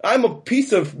 I'm a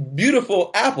piece of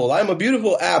beautiful apple. I'm a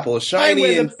beautiful apple, shiny.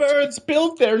 I'm where the birds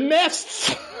build their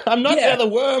nests. I'm not where the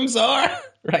worms are.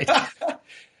 Right.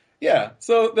 Yeah,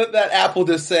 so that apple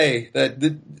just say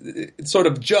that sort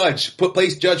of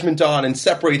place judgment on and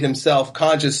separate himself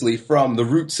consciously from the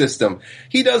root system.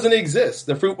 He doesn't exist.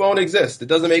 The fruit won't exist. It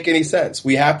doesn't make any sense.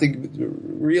 We have to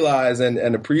realize and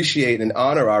appreciate and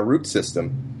honor our root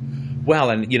system. Well,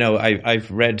 and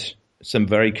I've read some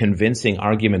very convincing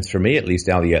arguments, for me at least,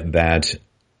 Elliott, that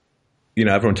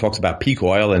everyone talks about peak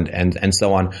oil and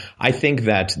so on. I think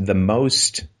that the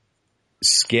most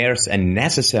scarce and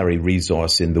necessary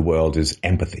resource in the world is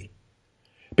empathy.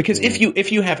 Because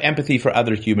if you have empathy for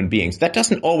other human beings, that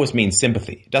doesn't always mean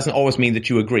sympathy. It doesn't always mean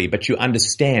that you agree, but you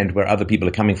understand where other people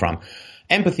are coming from.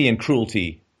 Empathy and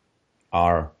cruelty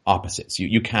are opposites.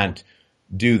 You can't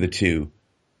do the two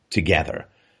together.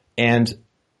 And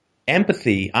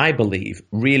empathy, I believe,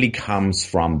 really comes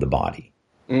from the body.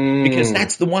 Because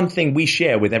that's the one thing we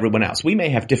share with everyone else. We may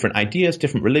have different ideas,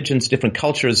 different religions, different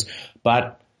cultures,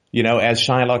 but as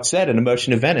Shylock said in A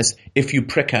Merchant of Venice, if you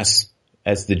prick us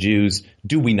as the Jews,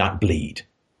 do we not bleed?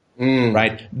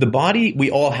 Right? The body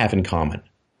we all have in common.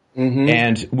 Mm-hmm.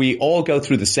 And we all go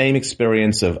through the same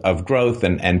experience of growth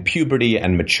and puberty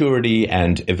and maturity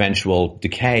and eventual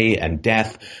decay and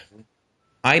death.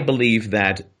 I believe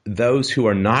that those who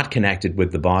are not connected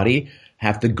with the body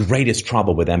have the greatest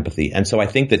trouble with empathy. And so I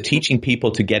think that teaching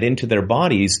people to get into their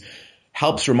bodies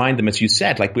helps remind them, as you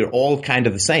said, like we're all kind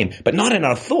of the same, but not in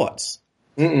our thoughts,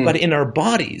 but in our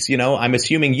bodies. I'm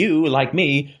assuming you, like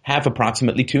me, have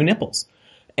approximately 2 nipples.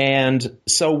 And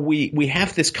so we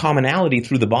have this commonality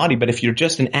through the body, but if you're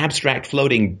just an abstract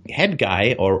floating head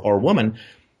guy or woman,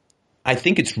 I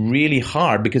think it's really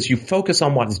hard because you focus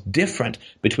on what's different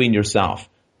between yourself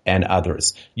and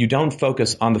others. You don't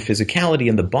focus on the physicality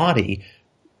in the body,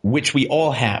 which we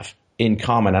all have in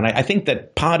common. And I think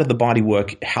that part of the body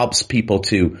work helps people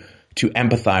to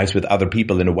empathize with other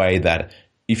people in a way that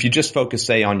if you just focus,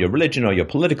 say, on your religion or your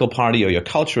political party or your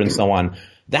culture and so on,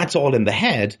 that's all in the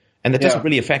head. And that doesn't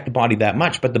really affect the body that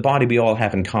much, but the body we all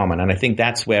have in common. And I think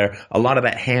that's where a lot of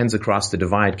that hands across the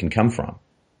divide can come from.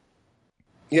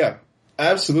 Yeah,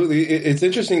 absolutely. It's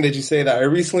interesting that you say that. I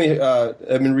recently have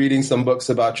been reading some books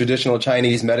about traditional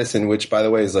Chinese medicine, which, by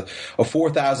the way, is a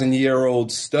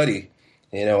 4,000-year-old study.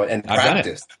 And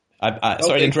practice.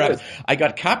 Sorry to interrupt. I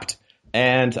got cupped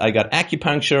and I got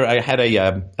acupuncture. I had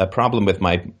a problem with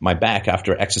my back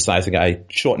after exercising. I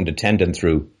shortened a tendon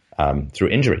through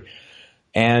injury,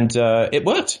 and it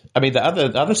worked. I mean, the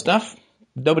other stuff,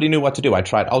 nobody knew what to do. I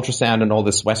tried ultrasound and all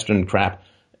this Western crap.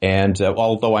 And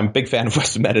although I'm a big fan of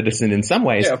Western medicine in some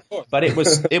ways, but it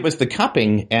was the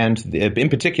cupping, and in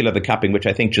particular the cupping, which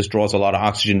I think just draws a lot of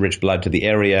oxygen-rich blood to the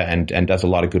area and does a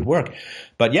lot of good work.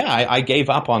 But yeah, I gave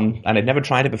up on, and I'd never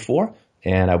tried it before,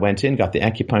 and I went in, got the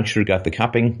acupuncture, got the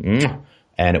cupping,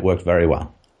 and it worked very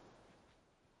well.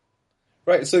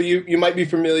 Right, so you might be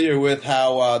familiar with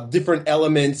how different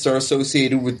elements are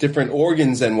associated with different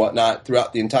organs and whatnot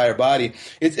throughout the entire body.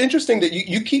 It's interesting that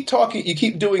you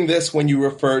keep doing this when you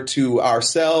refer to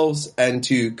ourselves and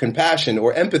to compassion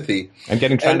or empathy. I'm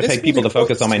trying to pay people to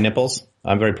focus on my nipples.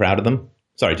 I'm very proud of them.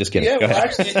 Sorry, just kidding. Yeah, Go well, ahead.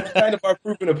 actually, you kind of are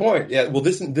proving a point. Yeah, well,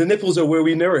 the nipples are where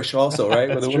we nourish also, right?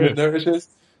 Where the woman nourishes.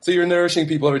 So you're nourishing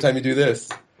people every time you do this.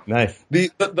 Nice. The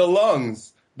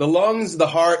lungs, the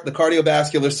heart, the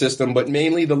cardiovascular system, but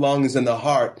mainly the lungs and the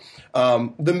heart.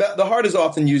 The heart is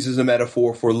often used as a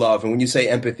metaphor for love. And when you say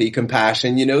empathy,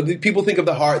 compassion, people think of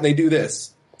the heart and they do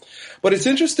this. But it's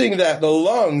interesting that the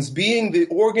lungs, being the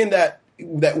organ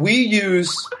that we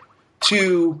use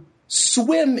to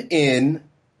swim in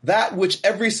that which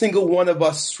every single one of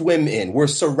us swim in. We're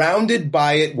surrounded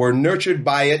by it. We're nurtured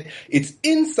by it. It's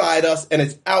inside us and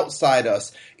it's outside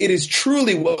us. It is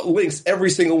truly what links every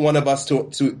single one of us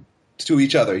to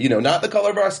each other. Not the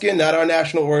color of our skin, not our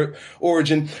national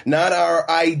origin, not our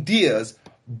ideas,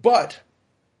 but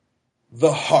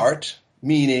the heart,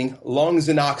 meaning lungs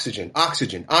and oxygen.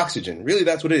 Oxygen. Really,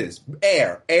 that's what it is.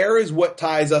 Air. Air is what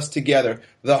ties us together.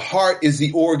 The heart is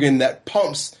the organ that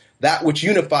pumps that which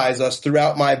unifies us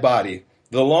throughout my body.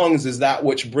 The lungs is that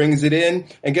which brings it in.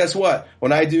 And guess what?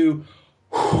 When I do,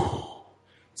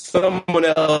 someone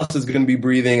else is going to be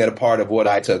breathing at a part of what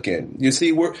I took in. You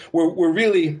see, we're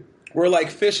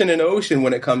like fish in an ocean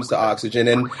when it comes to oxygen,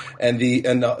 and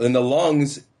the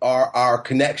lungs are our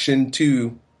connection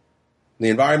to the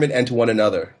environment and to one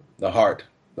another. The heart,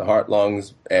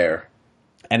 lungs, air.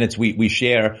 And we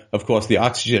share, of course, the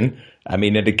oxygen. I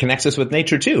mean, it connects us with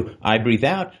nature too. I breathe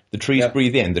out, the trees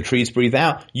breathe in, the trees breathe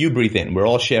out, you breathe in. We're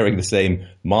all sharing the same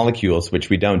molecules, which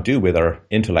we don't do with our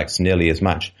intellects nearly as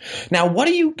much. Now, what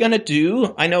are you going to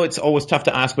do? I know it's always tough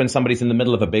to ask when somebody's in the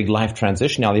middle of a big life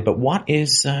transition, Elliott, but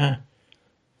what's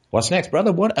next,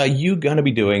 brother? What are you going to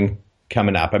be doing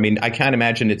coming up? I mean, I can't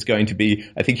imagine it's going to be,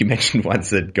 I think you mentioned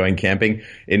once that going camping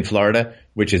in Florida,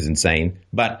 which is insane.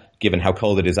 But given how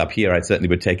cold it is up here, I certainly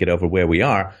would take it over where we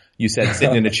are. You said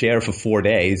sitting in a chair for 4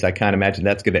 days. I can't imagine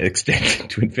that's going to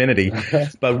extend to infinity.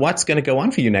 But what's going to go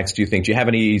on for you next, do you think? Do you have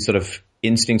any sort of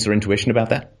instincts or intuition about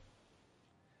that?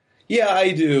 Yeah,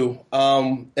 I do.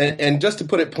 And just to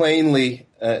put it plainly,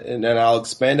 and I'll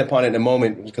expand upon it in a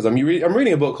moment, because I'm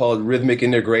reading a book called Rhythmic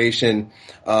Integration,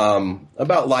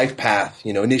 about life path,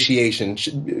 initiation,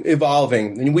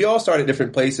 evolving. And we all start at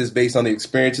different places based on the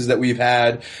experiences that we've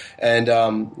had and,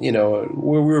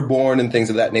 where we were born and things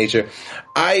of that nature.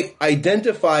 I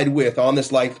identified with, on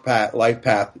this life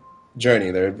path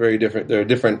journey, they're very different, there are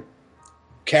different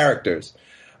characters.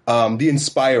 The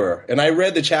Inspirer. And I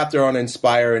read the chapter on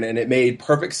Inspire, and it made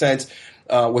perfect sense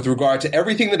with regard to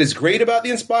everything that is great about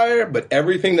the Inspirer, but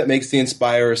everything that makes the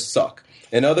Inspirer suck.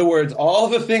 In other words, all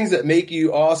the things that make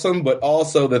you awesome, but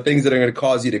also the things that are going to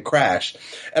cause you to crash.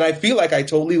 And I feel like I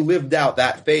totally lived out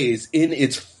that phase in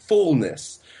its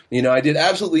fullness. I did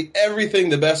absolutely everything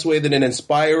the best way that an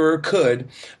Inspirer could,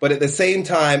 but at the same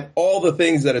time, all the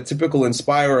things that a typical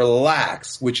Inspirer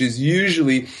lacks, which is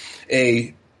usually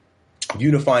a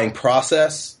unifying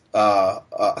process,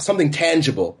 something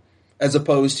tangible, as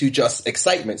opposed to just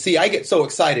excitement. See, I get so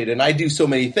excited and I do so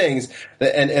many things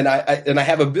and I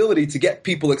have ability to get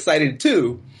people excited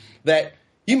too, that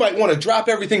you might want to drop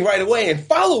everything right away and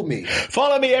follow me.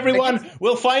 Follow me, everyone.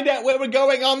 We'll find out where we're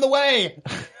going on the way.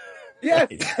 Yes.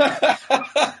 Hope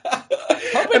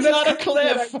it's not a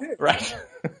cliff. Right.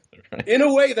 In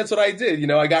a way, that's what I did.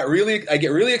 I get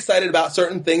really excited about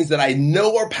certain things that I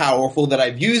know are powerful, that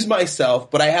I've used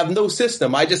myself, but I have no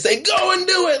system. I just say, go and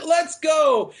do it. Let's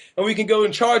go. And we can go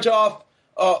and charge off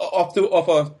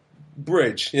a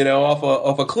bridge,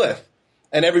 off a cliff.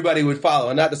 And everybody would follow.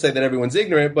 And not to say that everyone's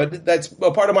ignorant, but that's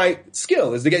a part of my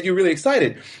skill, is to get you really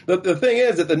excited. The thing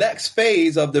is that the next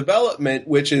phase of development,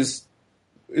 which is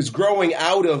growing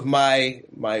out of my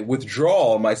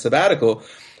withdrawal, my sabbatical,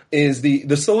 is the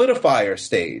solidifier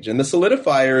stage. And the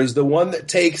solidifier is the one that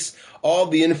takes all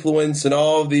the influence and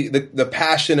all the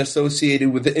passion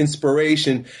associated with the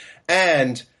inspiration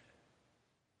and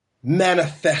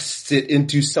manifests it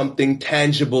into something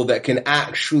tangible that can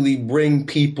actually bring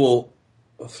people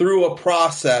through a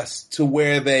process to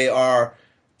where they are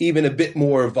even a bit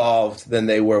more evolved than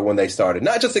they were when they started.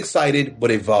 Not just excited,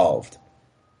 but evolved.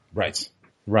 Right.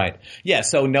 Right. Yeah.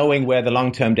 So knowing where the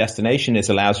long-term destination is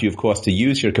allows you, of course, to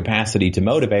use your capacity to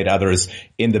motivate others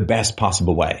in the best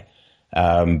possible way.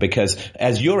 Because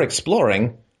as you're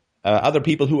exploring, other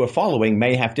people who are following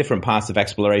may have different paths of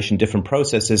exploration, different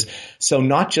processes. So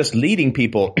not just leading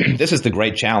people. This is the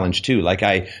great challenge too. Like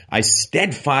I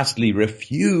steadfastly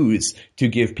refuse to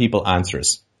give people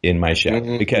answers in my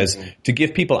show, because to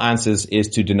give people answers is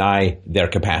to deny their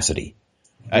capacity.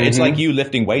 It's like you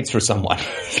lifting weights for someone.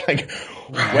 It's like,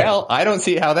 well, I don't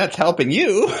see how that's helping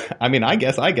you. I mean, I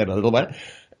guess I get a little bit.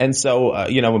 And so,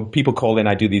 when people call in,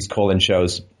 I do these call-in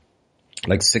shows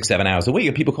like 6-7 hours a week,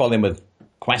 and people call in with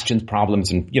questions,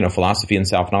 problems, and, philosophy and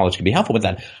self-knowledge can be helpful with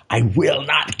that. I will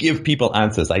not give people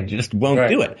answers. I just won't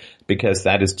do it, because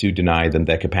that is to deny them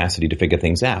their capacity to figure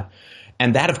things out.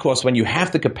 And that, of course, when you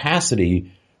have the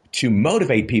capacity to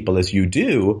motivate people as you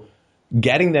do,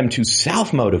 getting them to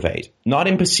self-motivate, not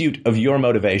in pursuit of your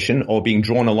motivation or being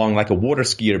drawn along like a water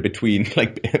skier between,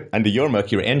 under your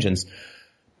Mercury engines,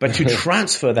 but to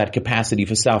transfer that capacity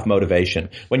for self-motivation.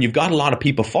 When you've got a lot of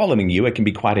people following you, it can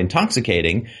be quite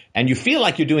intoxicating, and you feel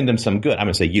like you're doing them some good. I'm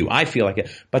going to say I feel like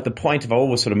it. But the point I've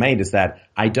always sort of made is that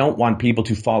I don't want people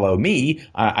to follow me.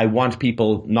 I want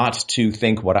people not to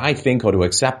think what I think or to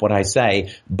accept what I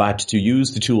say, but to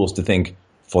use the tools to think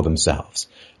for themselves.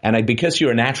 And because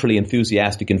you're a naturally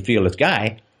enthusiastic and fearless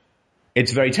guy,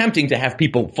 it's very tempting to have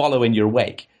people follow in your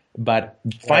wake. But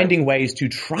finding ways to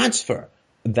transfer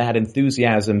that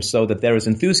enthusiasm so that they're as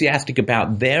enthusiastic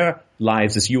about their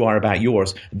lives as you are about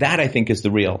yours, that I think is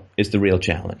the real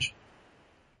challenge.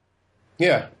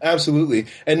 Yeah, absolutely.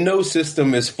 And no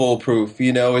system is foolproof.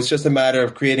 It's just a matter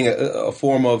of creating a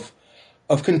form of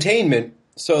containment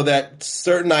so that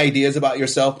certain ideas about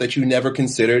yourself that you never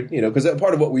considered, because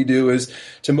part of what we do is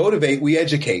to motivate, we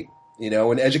educate.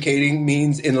 And educating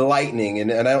means enlightening.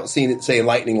 And I don't say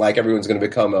enlightening like everyone's going to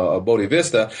become a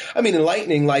Bodhisattva. I mean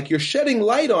enlightening like you're shedding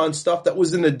light on stuff that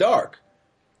was in the dark.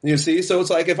 You see? So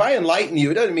it's like if I enlighten you,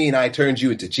 it doesn't mean I turned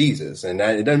you into Jesus. And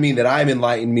it doesn't mean that I'm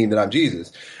enlightened mean that I'm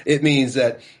Jesus. It means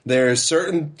that there are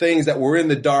certain things that were in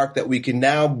the dark that we can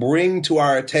now bring to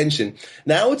our attention.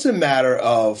 Now it's a matter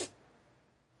of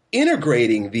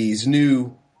integrating these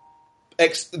new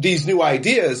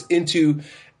ideas into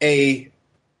a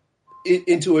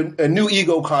new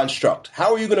ego construct.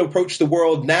 How are you going to approach the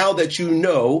world now that you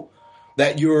know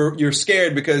that you're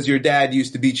scared because your dad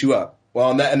used to beat you up?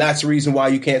 Well, and that's the reason why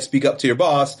you can't speak up to your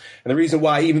boss, and the reason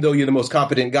why, even though you're the most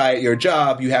competent guy at your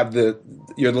job, you're the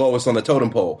lowest on the totem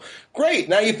pole. Great,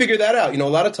 now you figure that out. A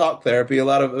lot of talk therapy, a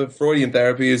lot of Freudian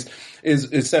therapy is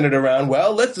centered around,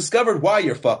 well, let's discover why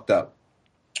you're fucked up.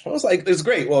 I was like, it's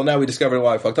great. Well, now we discovered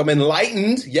why I fucked up. I'm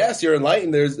enlightened. Yes, you're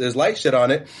enlightened. There's light shit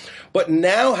on it. But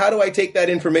now how do I take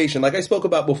that information? Like I spoke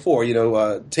about before,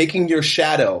 taking your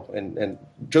shadow, and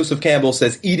Joseph Campbell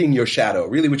says eating your shadow.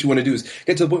 Really what you want to do is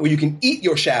get to the point where you can eat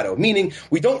your shadow, meaning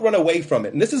we don't run away from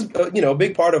it. And this is, a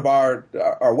big part of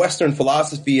our Western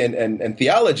philosophy and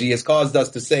theology has caused us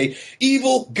to say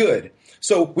evil, good.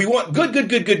 So we want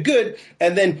good,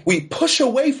 and then we push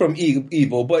away from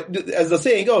evil. But as the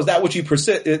saying goes, that which you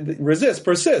resist,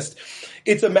 persist.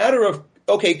 It's a matter of,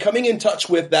 coming in touch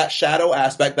with that shadow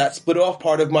aspect, that split off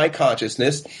part of my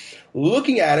consciousness,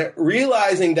 looking at it,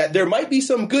 realizing that there might be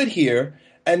some good here,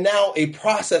 and now a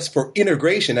process for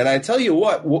integration. And I tell you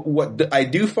what I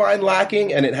do find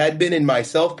lacking, and it had been in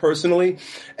myself personally,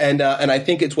 and I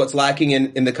think it's what's lacking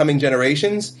in the coming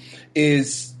generations,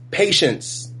 is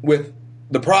patience with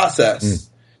the process,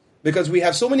 because we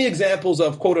have so many examples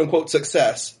of quote unquote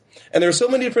success, and there are so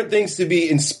many different things to be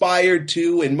inspired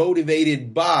to and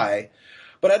motivated by,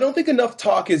 but I don't think enough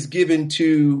talk is given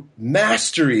to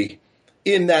mastery,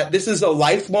 in that this is a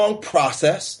lifelong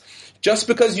process. Just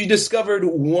because you discovered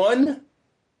one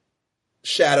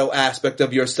shadow aspect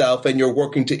of yourself and you're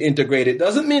working to integrate it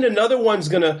doesn't mean another one's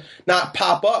gonna not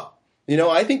pop up.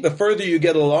 I think the further you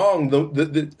get along,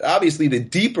 obviously the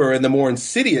deeper and the more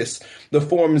insidious the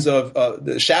forms of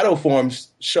the shadow forms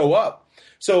show up.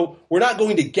 So we're not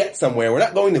going to get somewhere. We're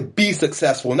not going to be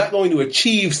successful. We're not going to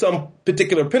achieve some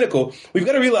particular pinnacle. We've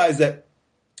got to realize that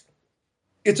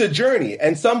it's a journey,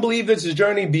 and some believe it's a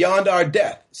journey beyond our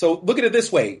death. So look at it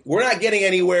this way. We're not getting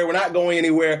anywhere. We're not going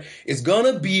anywhere. It's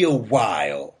going to be a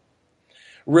while.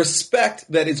 Respect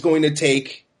that it's going to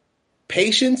take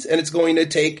patience, and it's going to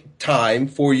take time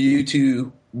for you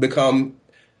to become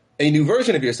a new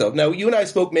version of yourself. Now, you and I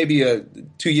spoke maybe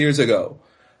 2 years ago.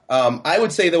 I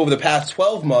would say that over the past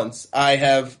 12 months,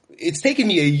 it's taken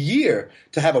me a year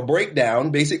to have a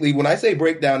breakdown. Basically, when I say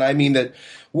breakdown, I mean that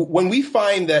when we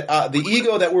find that the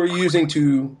ego that we're using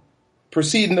to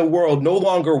proceed in the world no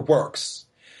longer works,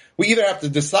 we either have to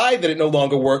decide that it no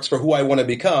longer works for who I want to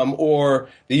become, or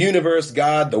the universe,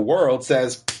 God, the world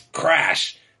says,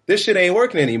 crash. This shit ain't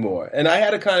working anymore. And I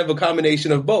had a kind of a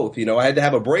combination of both. I had to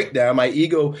have a breakdown. My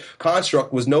ego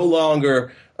construct was no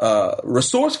longer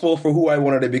resourceful for who I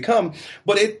wanted to become.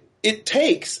 But it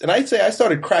takes, and I'd say I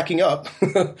started cracking up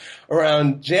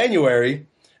around January,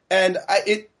 and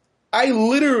I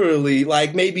literally,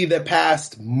 like maybe the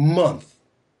past month,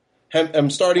 I'm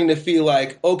starting to feel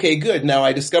like, okay, good. Now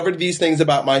I discovered these things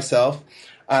about myself.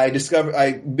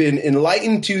 I've been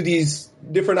enlightened to these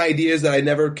different ideas that I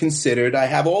never considered. I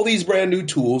have all these brand new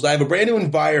tools. I have a brand new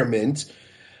environment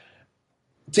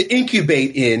to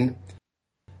incubate in.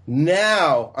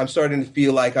 Now I'm starting to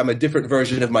feel like I'm a different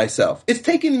version of myself. It's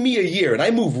taken me a year, and I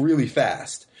move really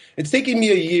fast. It's taken me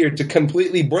a year to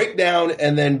completely break down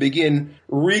and then begin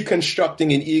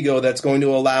reconstructing an ego that's going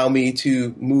to allow me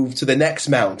to move to the next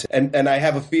mountain. And I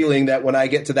have a feeling that when I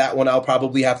get to that one, I'll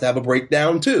probably have to have a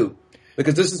breakdown too,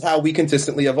 because this is how we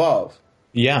consistently evolve.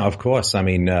 Yeah, of course. I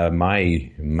mean,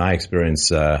 my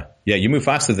experience, you move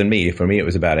faster than me. For me, it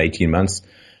was about 18 months.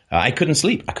 I couldn't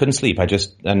sleep. I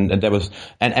just, and there was,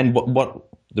 and what,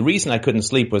 the reason I couldn't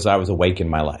sleep was I was awake in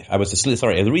my life.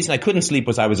 The reason I couldn't sleep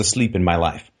was I was asleep in my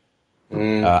life.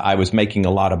 I was making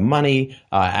a lot of money.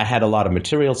 I had a lot of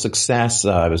material success.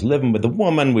 I was living with a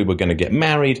woman. We were going to get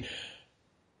married.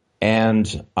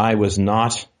 And I was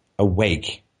not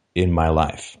awake in my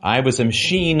life. I was a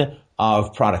machine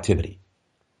of productivity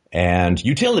and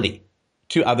utility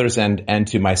to others and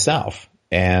to myself.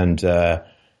 And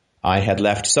I had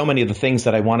left so many of the things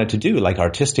that I wanted to do, like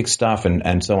artistic stuff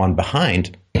and so on,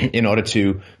 behind in order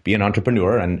to be an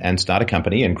entrepreneur and start a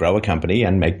company and grow a company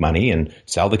and make money and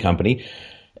sell the company.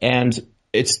 And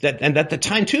it's that, and at the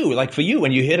time too, like for you,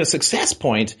 when you hit a success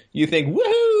point, you think,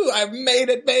 woohoo, I've made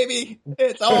it, baby.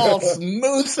 It's all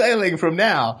smooth sailing from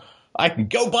now. I can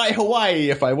go buy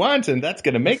Hawaii if I want, and that's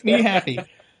going to make me happy.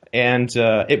 And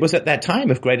it was at that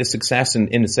time of greatest success and,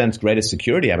 in a sense, greatest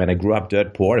security. I mean, I grew up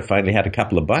dirt poor. I finally had a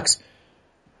couple of bucks.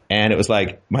 And it was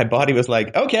like, my body was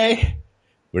like, okay,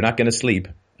 we're not going to sleep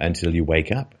until you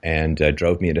wake up. And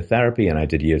drove me into therapy. And I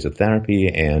did years of therapy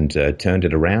and turned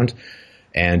it around.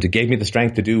 And it gave me the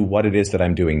strength to do what it is that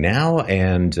I'm doing now.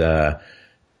 And,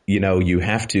 you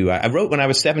have to, I wrote when I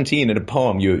was 17 in a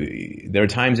poem, there are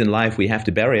times in life we have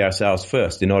to bury ourselves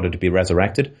first in order to be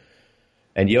resurrected.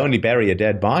 And you only bury a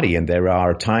dead body, and there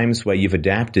are times where you've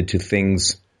adapted to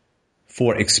things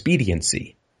for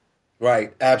expediency.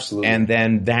 Right, absolutely. And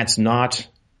then that's not,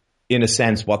 in a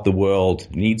sense, what the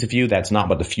world needs of you. That's not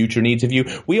what the future needs of you.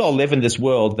 We all live in this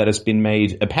world that has been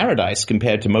made a paradise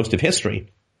compared to most of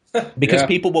history because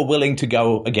people were willing to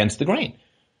go against the grain.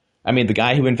 I mean, the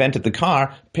guy who invented the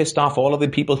car pissed off all of the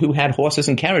people who had horses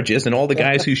and carriages and all the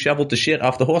guys who shoveled the shit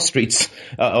off the horse streets,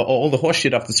 all the horse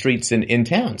shit off the streets in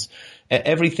towns.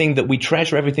 Everything that we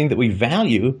treasure, everything that we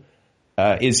value,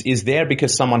 is there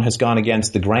because someone has gone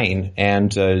against the grain.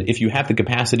 And if you have the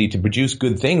capacity to produce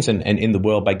good things and in the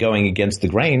world by going against the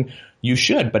grain, you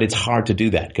should. But it's hard to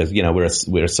do that because,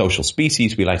 we're a social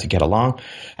species. We like to get along.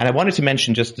 And I wanted to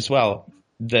mention just as well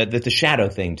the shadow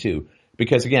thing too.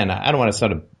 Because again, I don't want to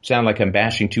sort of sound like I'm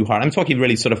bashing too hard. I'm talking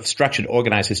really sort of structured,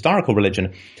 organized, historical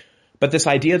religion. But this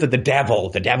idea that the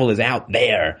devil is out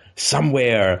there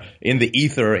somewhere in the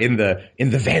ether, in the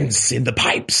vents, in the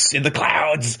pipes, in the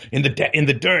clouds, in the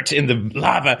dirt, in the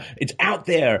lava, it's out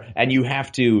there, and you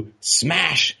have to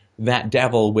smash that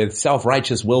devil with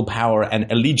self-righteous willpower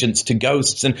and allegiance to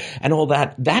ghosts and all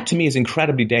that. That to me is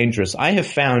incredibly dangerous. I have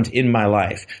found in my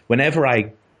life, whenever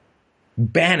I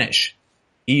banish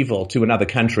evil to another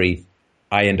country,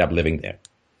 I end up living there.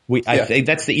 I think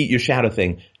that's the eat your shadow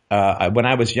thing. When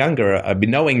I was younger,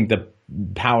 knowing the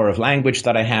power of language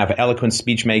that I have, eloquent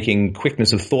speech making,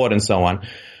 quickness of thought, and so on,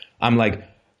 I'm like,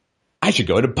 I should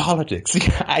go into politics.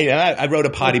 I wrote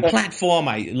a party platform.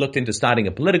 I looked into starting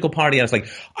a political party. I was like,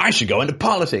 I should go into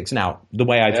politics. Now, the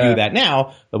way I view that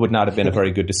now, it would not have been a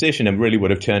very good decision and really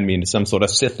would have turned me into some sort of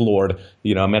Sith Lord.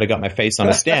 I might have got my face on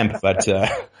a stamp, but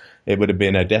it would have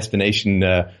been a destination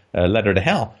letter to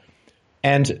hell.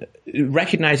 And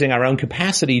recognizing our own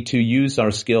capacity to use our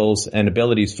skills and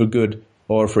abilities for good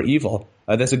or for evil.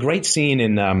 There's a great scene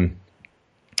in,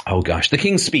 The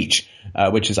King's Speech,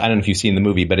 which is, I don't know if you've seen the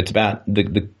movie, but it's about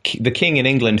the king in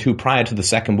England who prior to the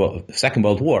Second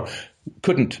World War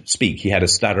couldn't speak. He had a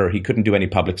stutter. He couldn't do any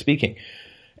public speaking.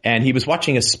 And he was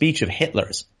watching a speech of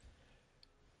Hitler's.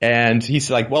 And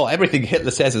he's like, well, everything Hitler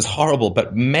says is horrible,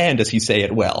 but man, does he say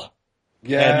it well.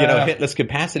 Yeah. And, Hitler's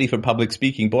capacity for public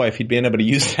speaking, boy, if he'd been able to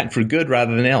use that for good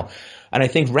rather than ill. And I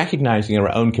think recognizing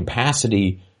our own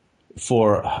capacity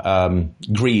for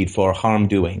greed, for harm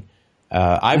doing.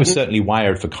 I was certainly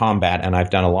wired for combat, and I've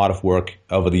done a lot of work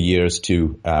over the years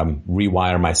to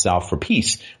rewire myself for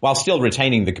peace while still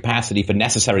retaining the capacity for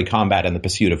necessary combat and the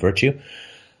pursuit of virtue.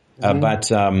 But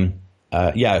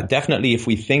definitely if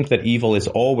we think that evil is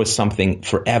always something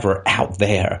forever out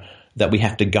there that we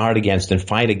have to guard against and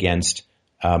fight against,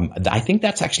 I think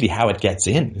that's actually how it gets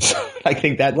in. I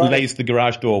think that lays the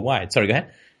garage door wide. Sorry, go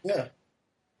ahead. Yeah.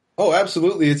 Oh,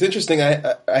 absolutely. It's interesting.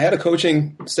 I had a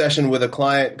coaching session with a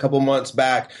client a couple months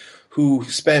back who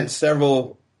spent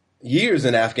several years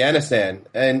in Afghanistan,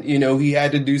 and he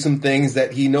had to do some things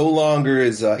that he no longer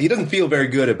is. He doesn't feel very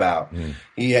good about.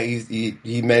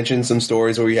 He mentioned some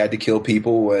stories where he had to kill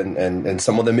people, and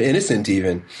some of them innocent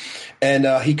even. And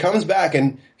he comes back,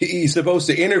 and he's supposed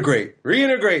to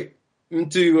reintegrate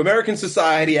into American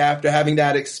society after having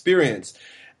that experience.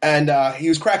 And he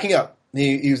was cracking up.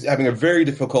 He was having a very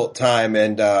difficult time,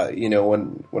 and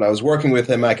when I was working with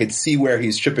him, I could see where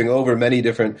he's tripping over many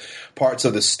different parts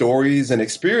of the stories and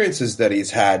experiences that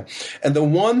he's had. And the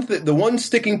one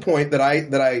sticking point that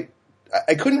I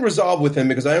couldn't resolve with him,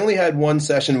 because I only had one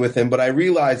session with him, but I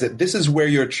realized that this is where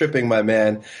you're tripping, my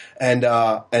man, and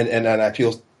I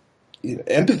feel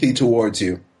empathy towards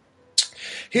you.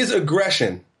 His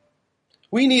aggression.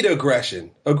 We need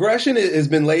aggression. Aggression has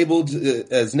been labeled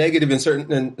as negative in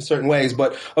certain ways,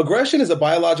 but aggression is a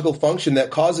biological function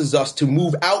that causes us to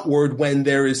move outward when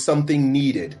there is something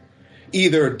needed.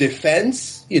 Either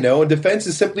defense, and defense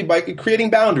is simply by creating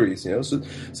boundaries, so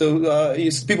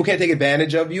people can't take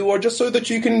advantage of you, or just so that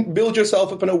you can build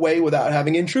yourself up in a way without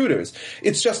having intruders.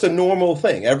 It's just a normal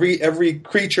thing. Every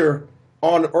creature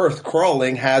on Earth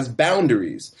crawling has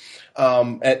boundaries.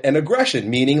 And aggression,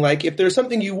 meaning like if there's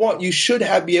something you want, you should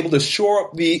be able to shore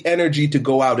up the energy to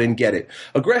go out and get it.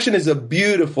 Aggression is a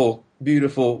beautiful,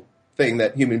 beautiful thing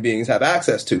that human beings have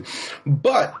access to.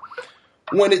 But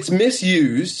when it's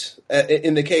misused,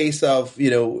 in the case of,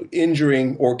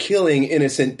 injuring or killing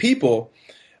innocent people,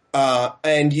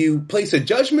 and you place a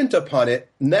judgment upon it,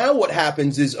 now what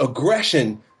happens is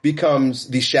aggression becomes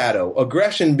the shadow.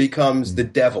 Aggression becomes the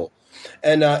devil.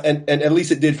 And at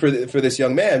least it did for this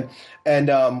young man. And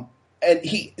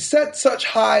he set such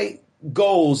high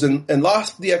goals and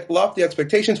lofty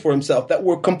expectations for himself that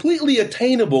were completely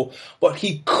attainable, but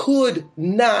he could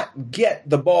not get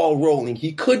the ball rolling.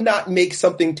 He could not make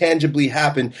something tangibly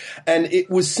happen. And it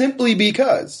was simply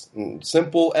because,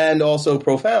 simple and also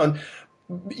profound,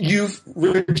 you've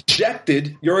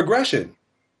rejected your aggression.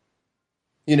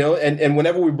 And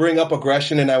whenever we bring up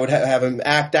aggression, and I would have him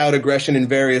act out aggression in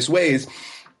various ways,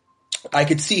 I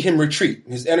could see him retreat.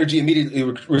 His energy immediately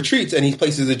retreats, and he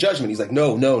places a judgment. He's like,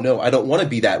 no, I don't want to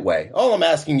be that way. All I'm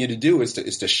asking you to do is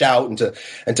to shout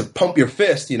and to pump your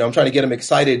fist. I'm trying to get him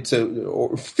excited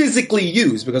or physically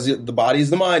use, because the body is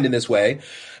the mind in this way,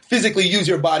 physically use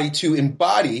your body to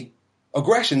embody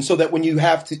aggression, so that when you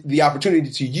have the opportunity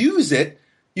to use it,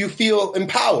 you feel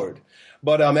empowered.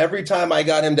 But every time I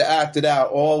got him to act it out,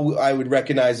 all I would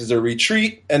recognize is a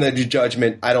retreat and a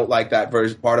judgment. I don't like that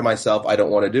part of myself. I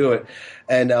don't want to do it.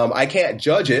 And I can't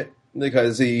judge it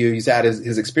because he's had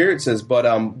his experiences.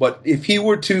 But if he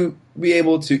were to be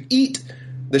able to eat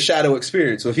the shadow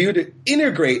experience, so if he were to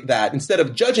integrate that instead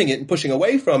of judging it and pushing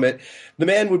away from it, the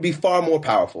man would be far more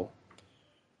powerful.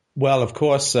 Well, of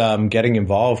course, getting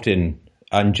involved in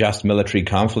unjust military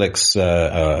conflicts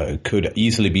could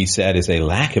easily be said as a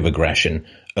lack of aggression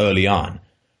early on,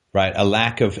 right? A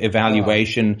lack of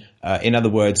evaluation. In other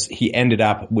words, he ended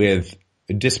up with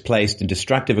displaced and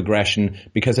destructive aggression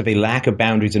because of a lack of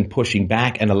boundaries and pushing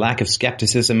back, and a lack of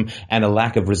skepticism, and a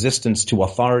lack of resistance to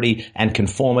authority and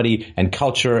conformity and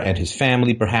culture, and his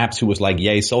family perhaps, who was like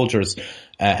yay soldiers,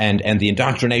 and the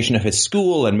indoctrination of his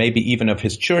school and maybe even of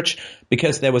his church.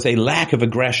 Because there was a lack of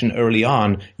aggression early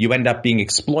on, you end up being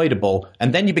exploitable,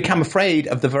 and then you become afraid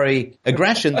of the very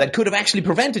aggression that could have actually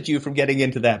prevented you from getting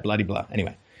into that bloody blah.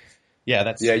 Anyway, you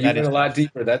went a lot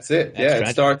deeper. That's it. It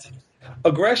starts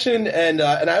aggression, and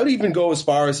I would even go as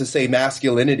far as to say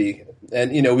masculinity.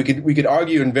 And we could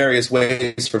argue in various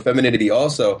ways for femininity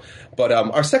also, but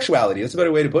our sexuality, that's a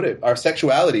better way to put it. Our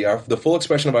sexuality, the full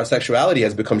expression of our sexuality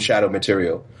has become shadow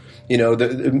material.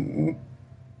 The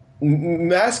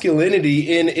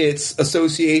masculinity in its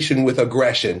association with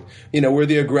aggression. We're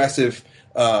the aggressive,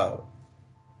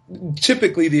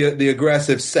 typically the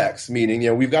aggressive sex,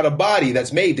 meaning, we've got a body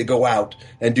that's made to go out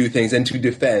and do things and to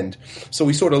defend. So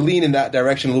we sort of lean in that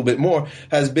direction a little bit more,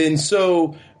 has been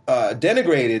so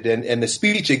denigrated, and the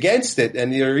speech against it,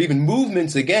 and there are even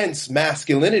movements against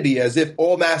masculinity, as if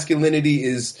all masculinity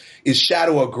is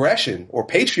shadow aggression or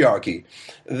patriarchy,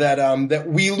 that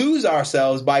we lose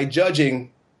ourselves by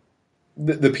judging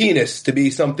the penis to be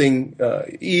something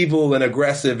evil and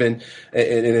aggressive in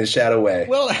a shadow way.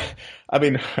 Well, I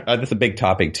mean, that's a big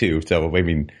topic too. So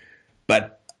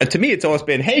but to me, it's always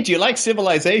been, hey, do you like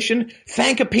civilization?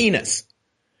 Thank a penis,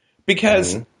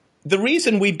 because the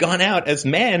reason we've gone out as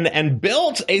men and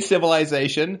built a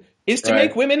civilization is to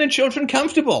make women and children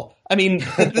comfortable. I mean,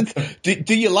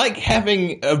 do you like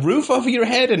having a roof over your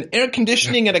head and air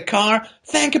conditioning and a car?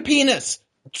 Thank a penis.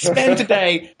 Spend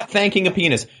today thanking a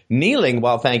penis. Kneeling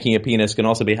while thanking a penis can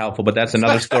also be helpful, but that's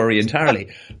another story entirely.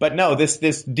 But no, this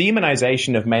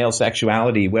demonization of male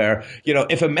sexuality where,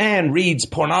 if a man reads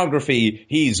pornography,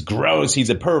 he's gross, he's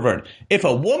a pervert. If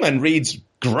a woman reads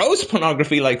gross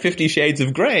pornography like 50 Shades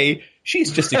of Grey,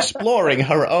 she's just exploring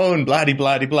her own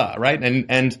blah-de-blah-de-blah, right?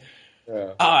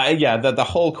 The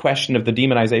whole question of the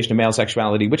demonization of male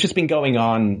sexuality, which has been going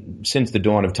on since the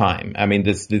dawn of time. I mean,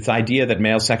 this idea that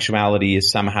male sexuality is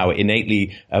somehow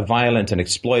innately violent and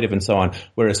exploitive and so on,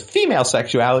 whereas female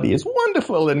sexuality is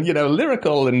wonderful and,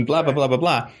 lyrical and blah, blah, blah, blah,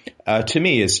 blah, to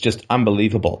me is just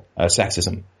unbelievable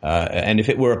sexism. And if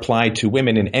it were applied to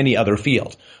women in any other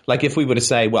field, like if we were to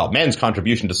say, well, men's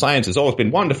contribution to science has always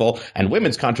been wonderful and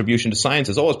women's contribution to science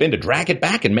has always been to drag it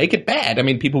back and make it bad. I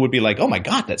mean, people would be like, oh my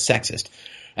God, that's sexist.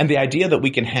 And the idea that we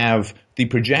can have the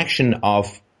projection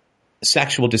of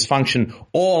sexual dysfunction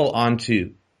all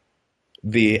onto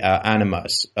the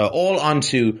animus, all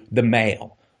onto the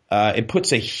male, it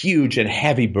puts a huge and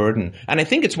heavy burden. And I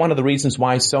think it's one of the reasons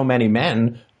why so many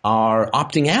men are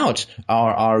opting out,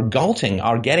 are gulting,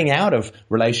 are getting out of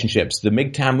relationships. The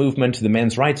MGTOW movement, the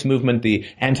men's rights movement, the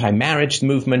anti-marriage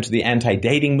movement, the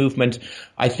anti-dating movement.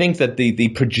 I think that the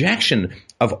projection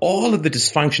of all of the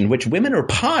dysfunction, which women are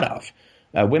part of,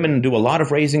 women do a lot of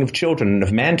raising of children, and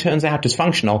if a man turns out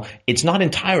dysfunctional, it's not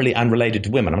entirely unrelated to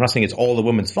women. I'm not saying it's all the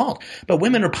woman's fault, but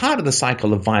women are part of the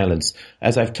cycle of violence,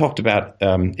 as I've talked about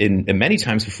in many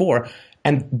times before.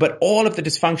 But all of the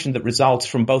dysfunction that results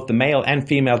from both the male and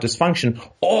female dysfunction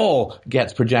all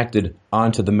gets projected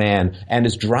onto the man and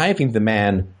is driving the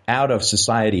man out of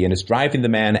society and is driving the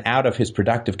man out of his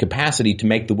productive capacity to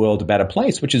make the world a better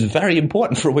place, which is very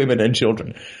important for women and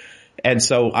children. And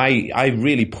so I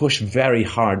really push very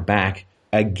hard back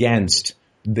against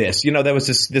this. There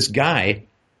was this guy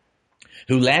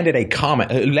who landed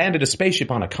a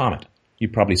spaceship on a comet. You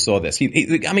probably saw this.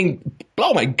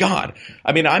 Oh my God.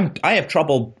 I mean, I have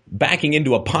trouble backing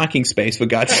into a parking space, for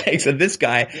God's sakes, and this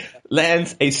guy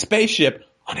lands a spaceship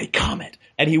on a comet.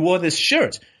 And he wore this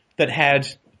shirt that had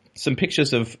some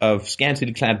pictures of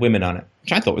scantily clad women on it,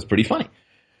 which I thought was pretty funny.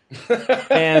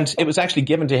 And it was actually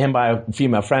given to him by a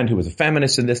female friend who was a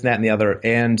feminist and this, and that, and the other.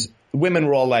 And women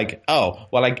were all like, oh,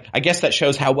 well, I guess that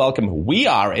shows how welcome we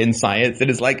are in science. And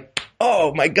it's like,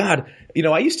 oh my God.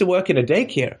 I used to work in a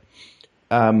daycare.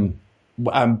 I'm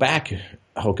back,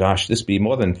 oh gosh, this would be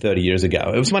more than 30 years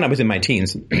ago. It was when I was in my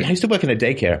teens. I used to work in a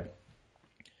daycare.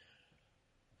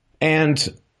 And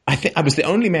I think I was the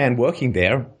only man working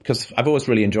there because I've always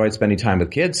really enjoyed spending time with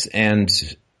kids. And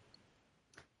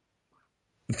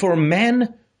for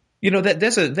men,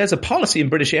 there's a policy in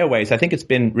British Airways, I think it's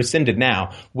been rescinded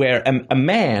now, where a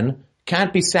man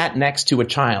can't be sat next to a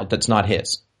child that's not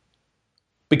his,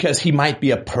 because he might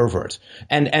be a pervert.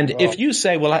 And if you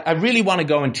say, well, I really want to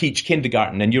go and teach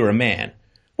kindergarten and you're a man,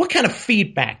 what kind of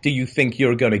feedback do you think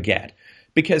you're going to get?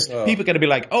 Because people are going to be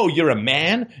like, oh, you're a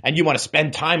man and you want to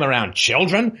spend time around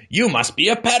children? You must be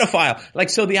a pedophile.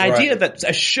 So the idea that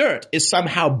a shirt is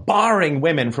somehow barring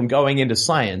women from going into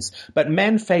science, but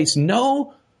men face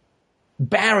no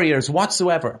barriers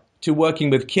whatsoever to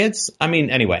working with kids. I mean,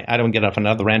 anyway, I don't get off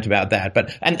another rant about that.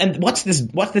 But and what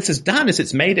this has done is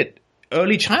it's made it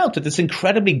early childhood this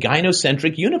incredibly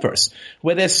gynocentric universe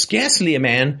where there's scarcely a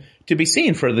man to be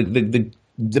seen for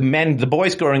the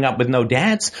boys growing up with no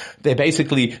dads. They're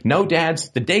basically no dads.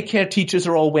 The daycare teachers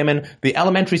are all women. The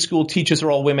elementary school teachers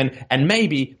are all women. And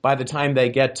maybe by the time they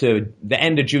get to the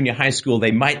end of junior high school,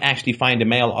 they might actually find a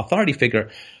male authority figure.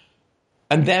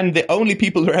 And then the only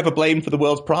people who are ever blamed for the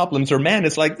world's problems are men.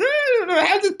 It's like,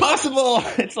 how's it possible?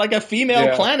 It's like a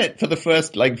female planet for the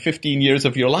first 15 years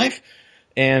of your life.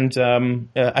 And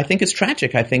I think it's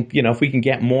tragic. I think, if we can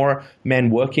get more men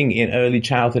working in early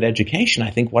childhood education, I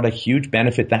think what a huge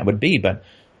benefit that would be. But,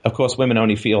 of course, some women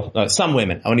only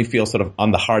feel sort of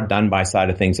on the hard done by side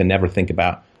of things and never think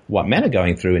about what men are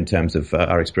going through in terms of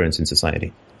our experience in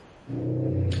society.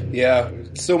 Yeah,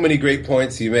 so many great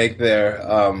points you make there.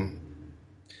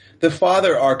 The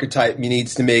father archetype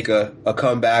needs to make a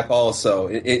comeback also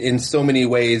in so many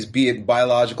ways, be it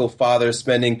biological father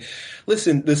spending.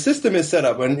 Listen, the system is set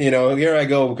up, and here I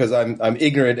go because I'm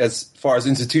ignorant as far as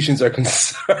institutions are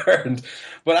concerned.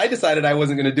 But I decided I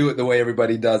wasn't going to do it the way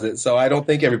everybody does it, so I don't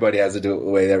think everybody has to do it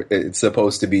the way it's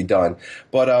supposed to be done.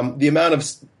 But the amount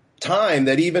of time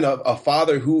that even a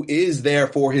father who is there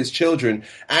for his children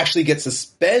actually gets to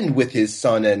spend with his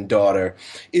son and daughter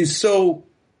is so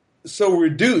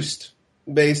reduced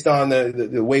based on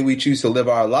the way we choose to live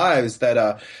our lives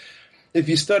that if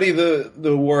you study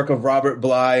the work of Robert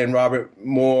Bly and Robert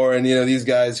Moore and these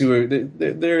guys who are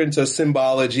they're into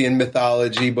symbology and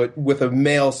mythology but with a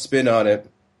male spin on it,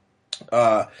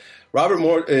 Robert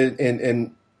Moore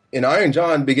in Iron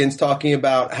John begins talking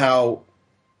about how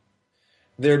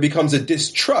there becomes a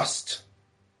distrust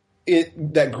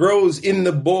that grows in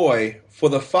the boy for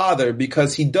the father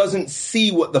because he doesn't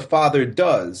see what the father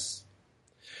does.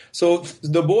 So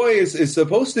the boy is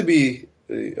supposed to be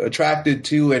attracted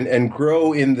to and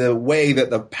grow in the way that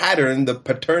the pattern, the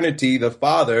paternity, the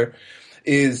father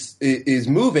is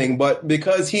moving, but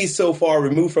because he's so far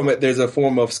removed from it, there's a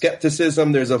form of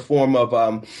skepticism. There's a form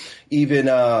of even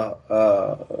how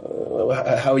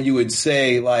you would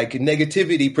say, like,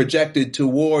 negativity projected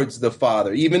towards the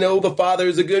father. Even though the father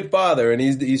is a good father and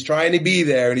he's trying to be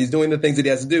there and he's doing the things that he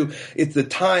has to do, it's the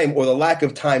time or the lack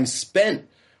of time spent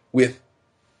with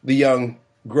the young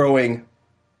growing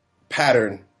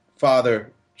pattern,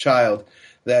 father, child,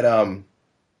 that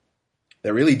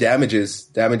really damages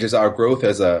our growth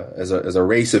as a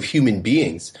race of human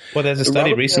beings. Well, there's a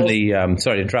study recently.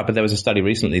 Sorry to interrupt, but there was a study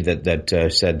recently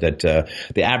that said that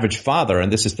the average father,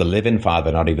 and this is the live-in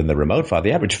father, not even the remote father,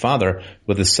 the average father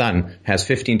with a son has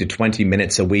 15 to 20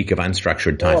 minutes a week of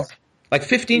unstructured time. Oh. Like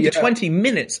 15 to 20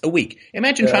 minutes a week.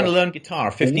 Imagine trying to learn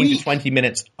guitar 15 to 20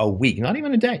 minutes a week, not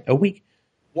even a day, a week.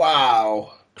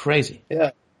 Wow. Crazy.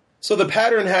 Yeah. So the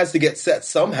pattern has to get set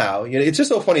somehow. You know, it's just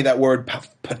so funny, that word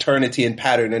paternity and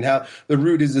pattern, and how the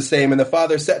root is the same, and the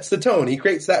father sets the tone. He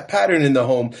creates that pattern in the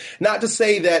home. Not to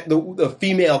say that the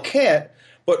female can't,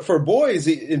 but for boys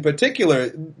in particular,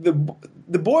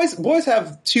 the boys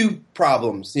have two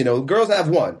problems. You know, girls have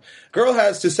one. Girl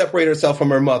has to separate herself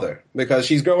from her mother because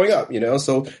she's growing up, you know,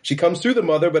 so she comes through the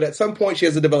mother, but at some point she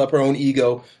has to develop her own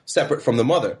ego separate from the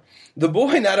mother. The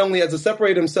boy not only has to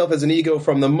separate himself as an ego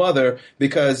from the mother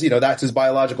because, you know, that's his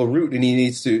biological root and he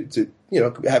needs to you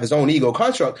know, have his own ego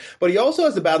construct, but he also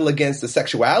has to battle against the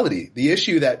sexuality, the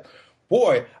issue that,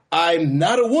 boy, I'm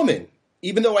not a woman,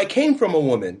 even though I came from a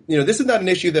woman. You know, this is not an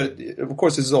issue that, of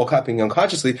course, this is all happening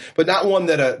unconsciously, but not one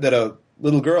that a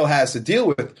little girl has to deal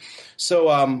with.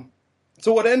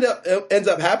 So what ends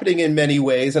up happening in many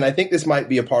ways, and I think this might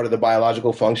be a part of the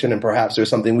biological function, and perhaps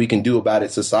there's something we can do about it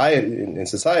in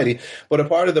society, but a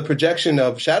part of the projection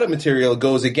of shadow material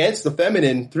goes against the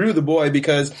feminine through the boy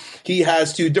because he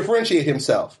has to differentiate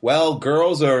himself. Well,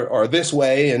 girls are this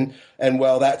way, and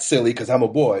well, that's silly because I'm a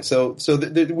boy. So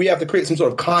we have to create some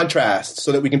sort of contrast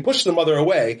so that we can push the mother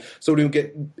away so we don't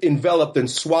get enveloped and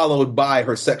swallowed by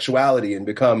her sexuality and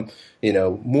become, you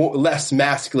know, less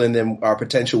masculine than our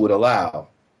potential would allow.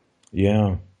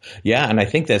 Yeah. Yeah. And I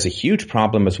think there's a huge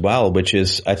problem as well, which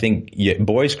is, I think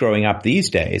boys growing up these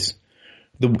days,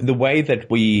 the way that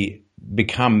we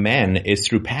become men is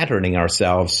through patterning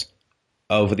ourselves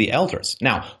over the elders.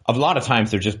 Now, a lot of times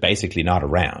they're just basically not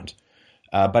around.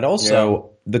 But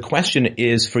also the question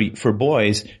is for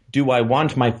boys, do I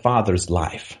want my father's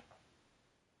life?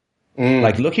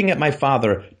 Like looking at my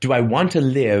father, do I want to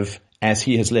live as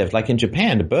he has lived? Like in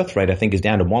Japan, the birth rate, I think, is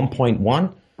down to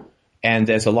 1.1. And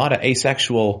there's a lot of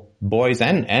asexual boys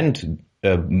and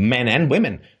men and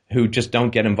women who just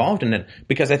don't get involved in it.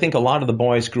 Because I think a lot of the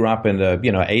boys grew up in the,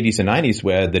 80s and 90s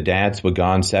where the dads were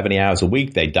gone 70 hours a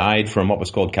week. They died from what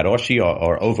was called karoshi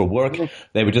or overwork.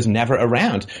 They were just never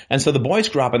around. And so the boys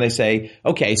grew up and they say,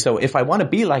 okay, so if I want to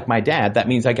be like my dad, that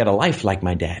means I get a life like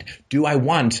my dad. Do I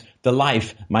want the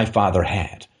life my father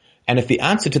had? And if the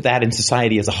answer to that in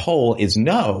society as a whole is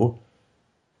no,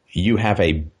 you have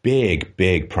a big,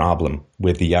 big problem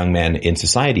with the young men in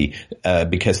society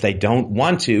because they don't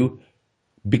want to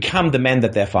become the men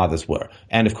that their fathers were.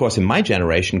 And of course, in my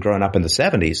generation, growing up in the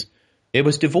 70s, it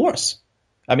was divorce.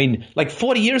 I mean, like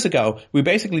 40 years ago, we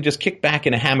basically just kicked back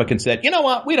in a hammock and said, you know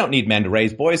what? We don't need men to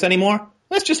raise boys anymore.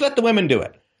 Let's just let the women do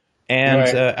it. And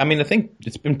I think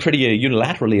it's been pretty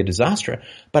unilaterally a disaster.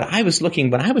 But I was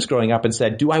looking when I was growing up and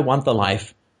said, do I want the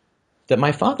life that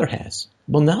my father has?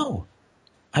 Well, no,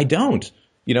 I don't.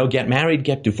 Get married,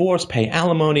 get divorced, pay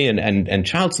alimony and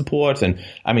child support. And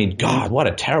I mean, God, what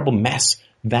a terrible mess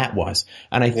that was.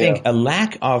 And I think a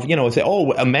lack of,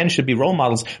 say, men should be role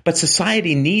models, but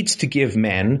society needs to give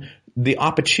men the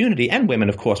opportunity, and women,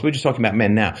 of course, we're just talking about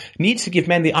men now, needs to give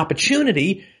men the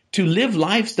opportunity to live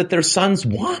lives that their sons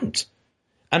want.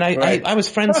 And I was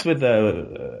friends with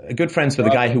good friends with a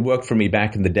guy who worked for me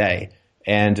back in the day.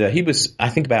 And he was, I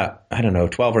think about,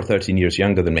 12 or 13 years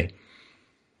younger than me.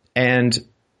 And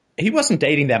he wasn't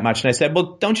dating that much. And I said,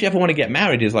 well, don't you ever want to get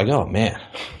married? He's like, oh man,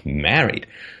 married?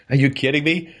 Are you kidding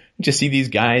me? You just see these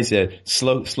guys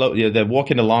slow, they're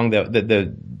walking along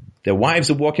the Their wives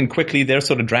are walking quickly. They're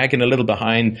sort of dragging a little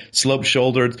behind,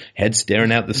 slope-shouldered, head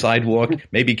staring out the sidewalk,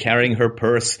 maybe carrying her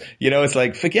purse. It's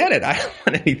like, forget it. I don't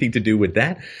want anything to do with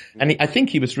that. And I think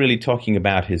he was really talking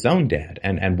about his own dad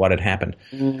and what had happened.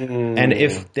 And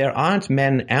if there aren't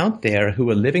men out there who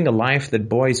are living a life that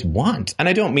boys want, and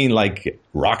I don't mean like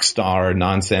rock star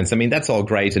nonsense. I mean, that's all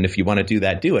great. And if you want to do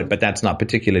that, do it. But that's not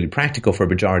particularly practical for a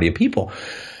majority of people.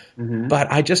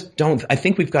 But I just don't – I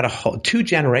think we've got 2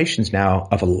 generations now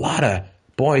of a lot of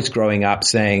boys growing up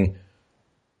saying,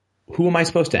 who am I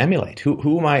supposed to emulate?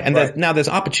 Who am I? And there's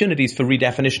opportunities for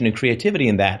redefinition and creativity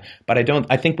in that. But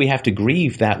I think we have to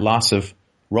grieve that loss of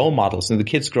role models. And the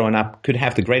kids growing up could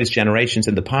have the greatest generations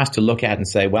in the past to look at and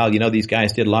say, well, these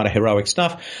guys did a lot of heroic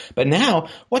stuff. But now,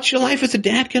 what's your life as a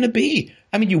dad going to be?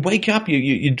 I mean, you wake up,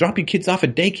 you drop your kids off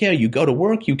at daycare, you go to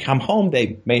work, you come home,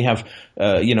 they may have,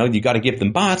 you got to give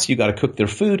them baths, you got to cook their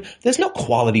food. There's no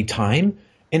quality time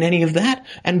in any of that.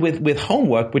 And with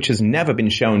homework, which has never been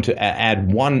shown to add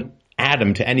one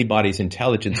atom to anybody's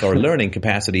intelligence or learning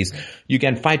capacities, you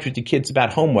can fight with your kids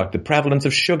about homework. The prevalence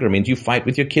of sugar means you fight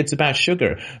with your kids about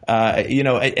sugar.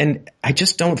 And I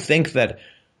just don't think that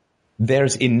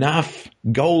there's enough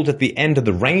gold at the end of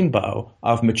the rainbow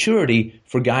of maturity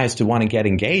for guys to want to get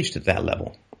engaged at that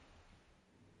level.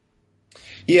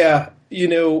 Yeah,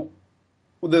 the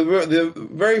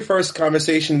very first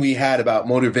conversation we had about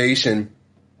motivation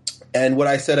and what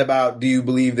I said about, do you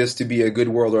believe this to be a good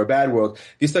world or a bad world?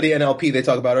 If you study NLP, they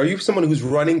talk about, are you someone who's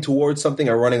running towards something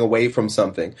or running away from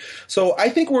something? So I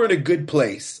think we're in a good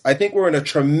place. I think we're in a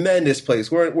tremendous place.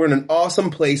 We're in an awesome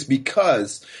place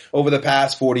because over the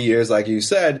past 40 years, like you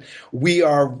said, we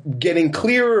are getting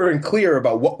clearer and clearer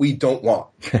about what we don't want.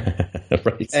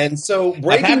 Right. And so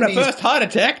I've had my first heart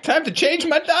attack. Time to change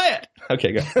my diet.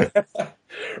 Okay, go.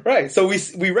 Right. So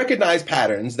we recognize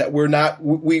patterns that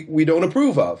we don't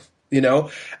approve of.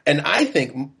 And I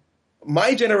think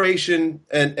my generation,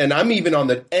 and I'm even on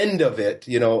the end of it,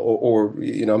 or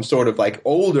I'm sort of like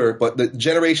older, but the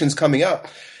generations coming up,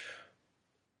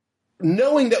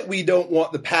 knowing that we don't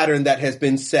want the pattern that has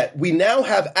been set, we now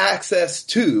have access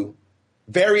to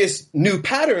various new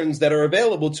patterns that are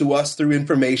available to us through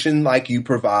information like you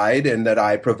provide and that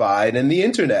I provide and the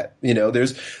internet.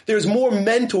 There's more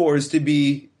mentors to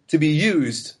be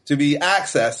used, to be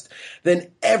accessed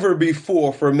than ever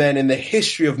before for men in the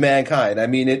history of mankind. I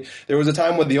mean, there was a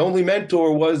time when the only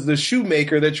mentor was the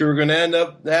shoemaker that you were going to end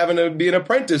up having to be an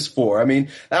apprentice for. I mean,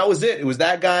 that was it. It was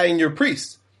that guy and your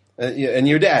priest and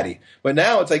your daddy. But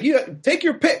now it's like, take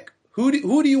your pick. Who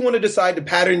do you want to decide to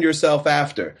pattern yourself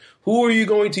after? Who are you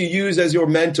going to use as your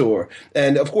mentor?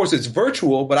 And of course, it's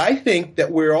virtual, but I think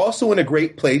that we're also in a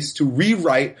great place to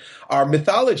rewrite our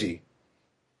mythology.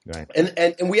 Right.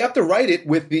 And we have to write it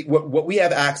with what we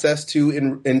have access to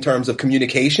in terms of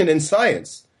communication and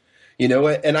science.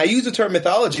 And I use the term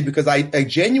mythology because I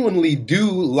genuinely do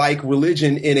like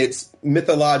religion in its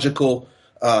mythological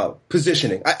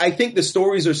positioning. I think the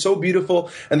stories are so beautiful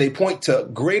and they point to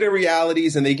greater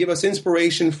realities and they give us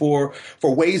inspiration for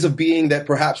ways of being that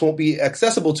perhaps won't be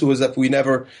accessible to us if we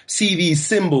never see these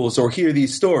symbols or hear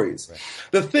these stories. Right.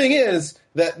 The thing is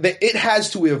that it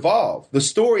has to evolve. The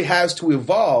story has to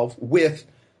evolve with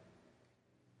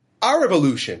our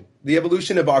evolution, the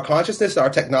evolution of our consciousness, our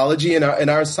technology, and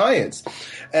our science.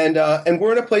 And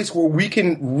we're in a place where we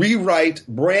can rewrite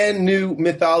brand new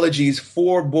mythologies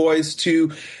for boys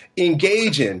to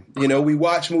engage in. We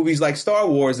watch movies like Star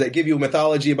Wars that give you a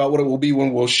mythology about what it will be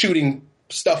when we're shooting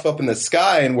stuff up in the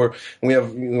sky and we're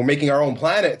making our own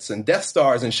planets and Death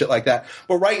Stars and shit like that.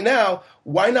 But right now,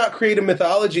 why not create a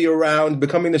mythology around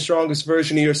becoming the strongest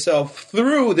version of yourself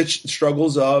through the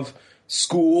struggles of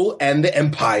school and the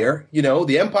empire?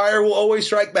 The empire will always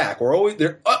strike back.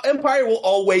 Empire will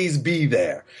always be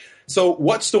there. So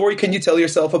what story can you tell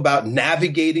yourself about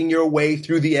navigating your way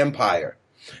through the empire?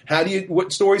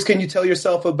 What stories can you tell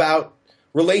yourself about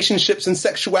relationships and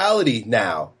sexuality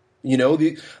now?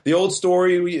 The old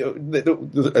story,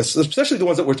 especially the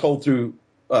ones that were told through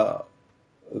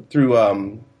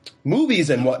movies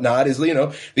and whatnot, is,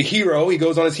 the hero, he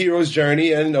goes on his hero's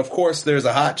journey, and of course there's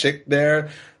a hot chick there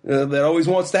that always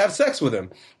wants to have sex with him.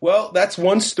 Well, that's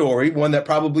one story, one that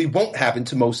probably won't happen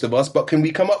to most of us, but can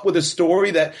we come up with a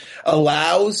story that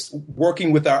allows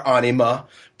working with our anima,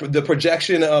 the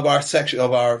projection of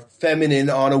our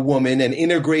feminine on a woman and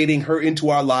integrating her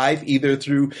into our life, either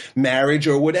through marriage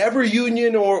or whatever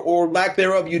union or lack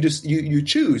thereof you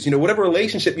choose, whatever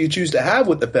relationship you choose to have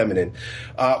with the feminine,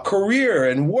 career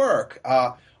and work,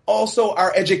 also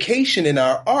our education and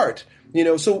our art,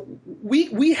 so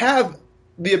we have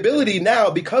the ability now,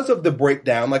 because of the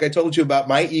breakdown, like I told you about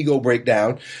my ego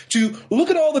breakdown, to look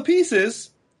at all the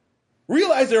pieces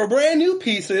realize there are brand new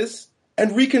pieces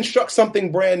and reconstruct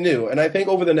something brand new. And I think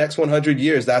over the next 100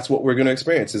 years, that's what we're going to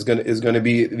experience is going to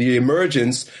be the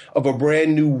emergence of a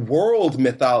brand new world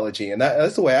mythology. And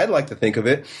that's the way I'd like to think of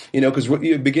it, because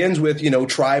it begins with,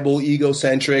 tribal,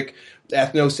 egocentric,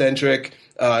 ethnocentric,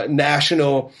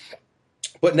 national.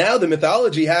 But now the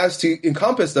mythology has to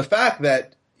encompass the fact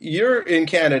that you're in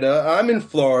Canada, I'm in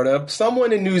Florida,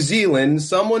 someone in New Zealand,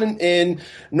 someone in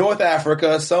North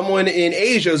Africa, someone in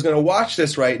Asia is going to watch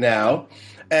this right now.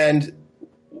 And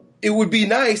it would be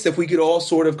nice if we could all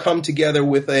sort of come together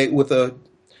with a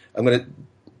I'm going to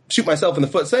shoot myself in the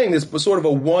foot saying this, but sort of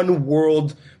a one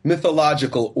world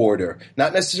mythological order.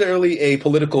 Not necessarily a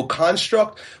political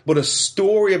construct, but a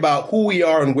story about who we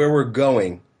are and where we're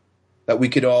going that we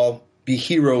could all be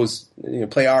heroes,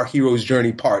 play our hero's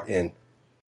journey part in.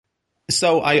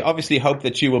 So I obviously hope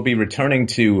that you will be returning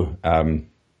to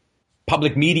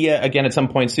public media again at some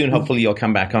point soon. Hopefully you'll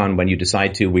come back on when you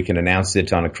decide to. We can announce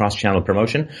it on a cross-channel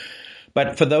promotion.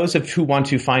 But for those who want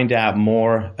to find out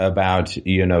more about,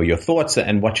 your thoughts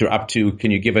and what you're up to,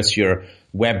 can you give us your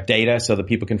web data so that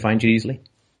people can find you easily?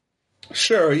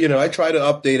 Sure. I try to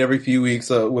update every few weeks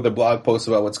with a blog post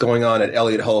about what's going on at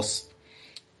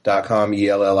ElliottHulse.com,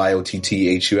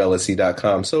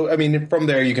 ELLIOTTHULSE.com. So, from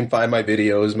there you can find my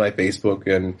videos, my Facebook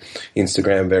and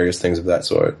Instagram, various things of that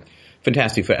sort.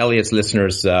 Fantastic. For Elliott's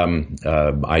listeners,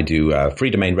 I do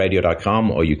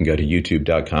freedomainradio.com, or you can go to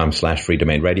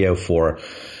youtube.com/freedomainradio for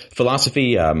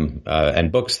philosophy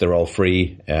and books. They're all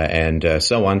free and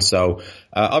so on. So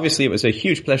obviously it was a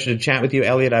huge pleasure to chat with you,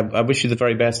 Elliott. I wish you the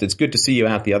very best. It's good to see you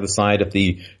out the other side of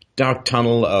the dark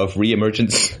tunnel of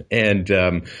reemergence, and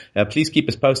please keep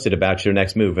us posted about your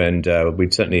next move. And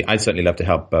I'd certainly love to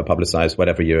help publicize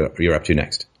whatever you're up to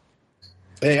next.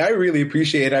 Hey, I really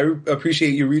appreciate it. I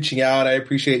appreciate you reaching out. I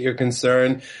appreciate your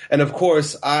concern. And of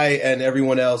course, I and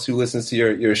everyone else who listens to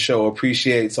your show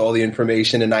appreciates all the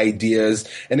information and ideas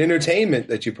and entertainment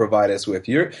that you provide us with.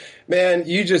 You're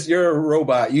a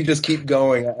robot. You just keep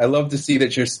going. I love to see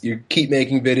that you keep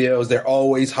making videos. They're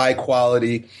always high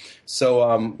quality.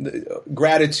 So,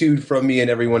 gratitude from me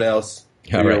and everyone else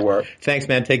for your work. Thanks,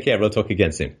 man. Take care. We'll talk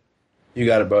again soon. You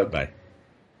got it, bud. Bye.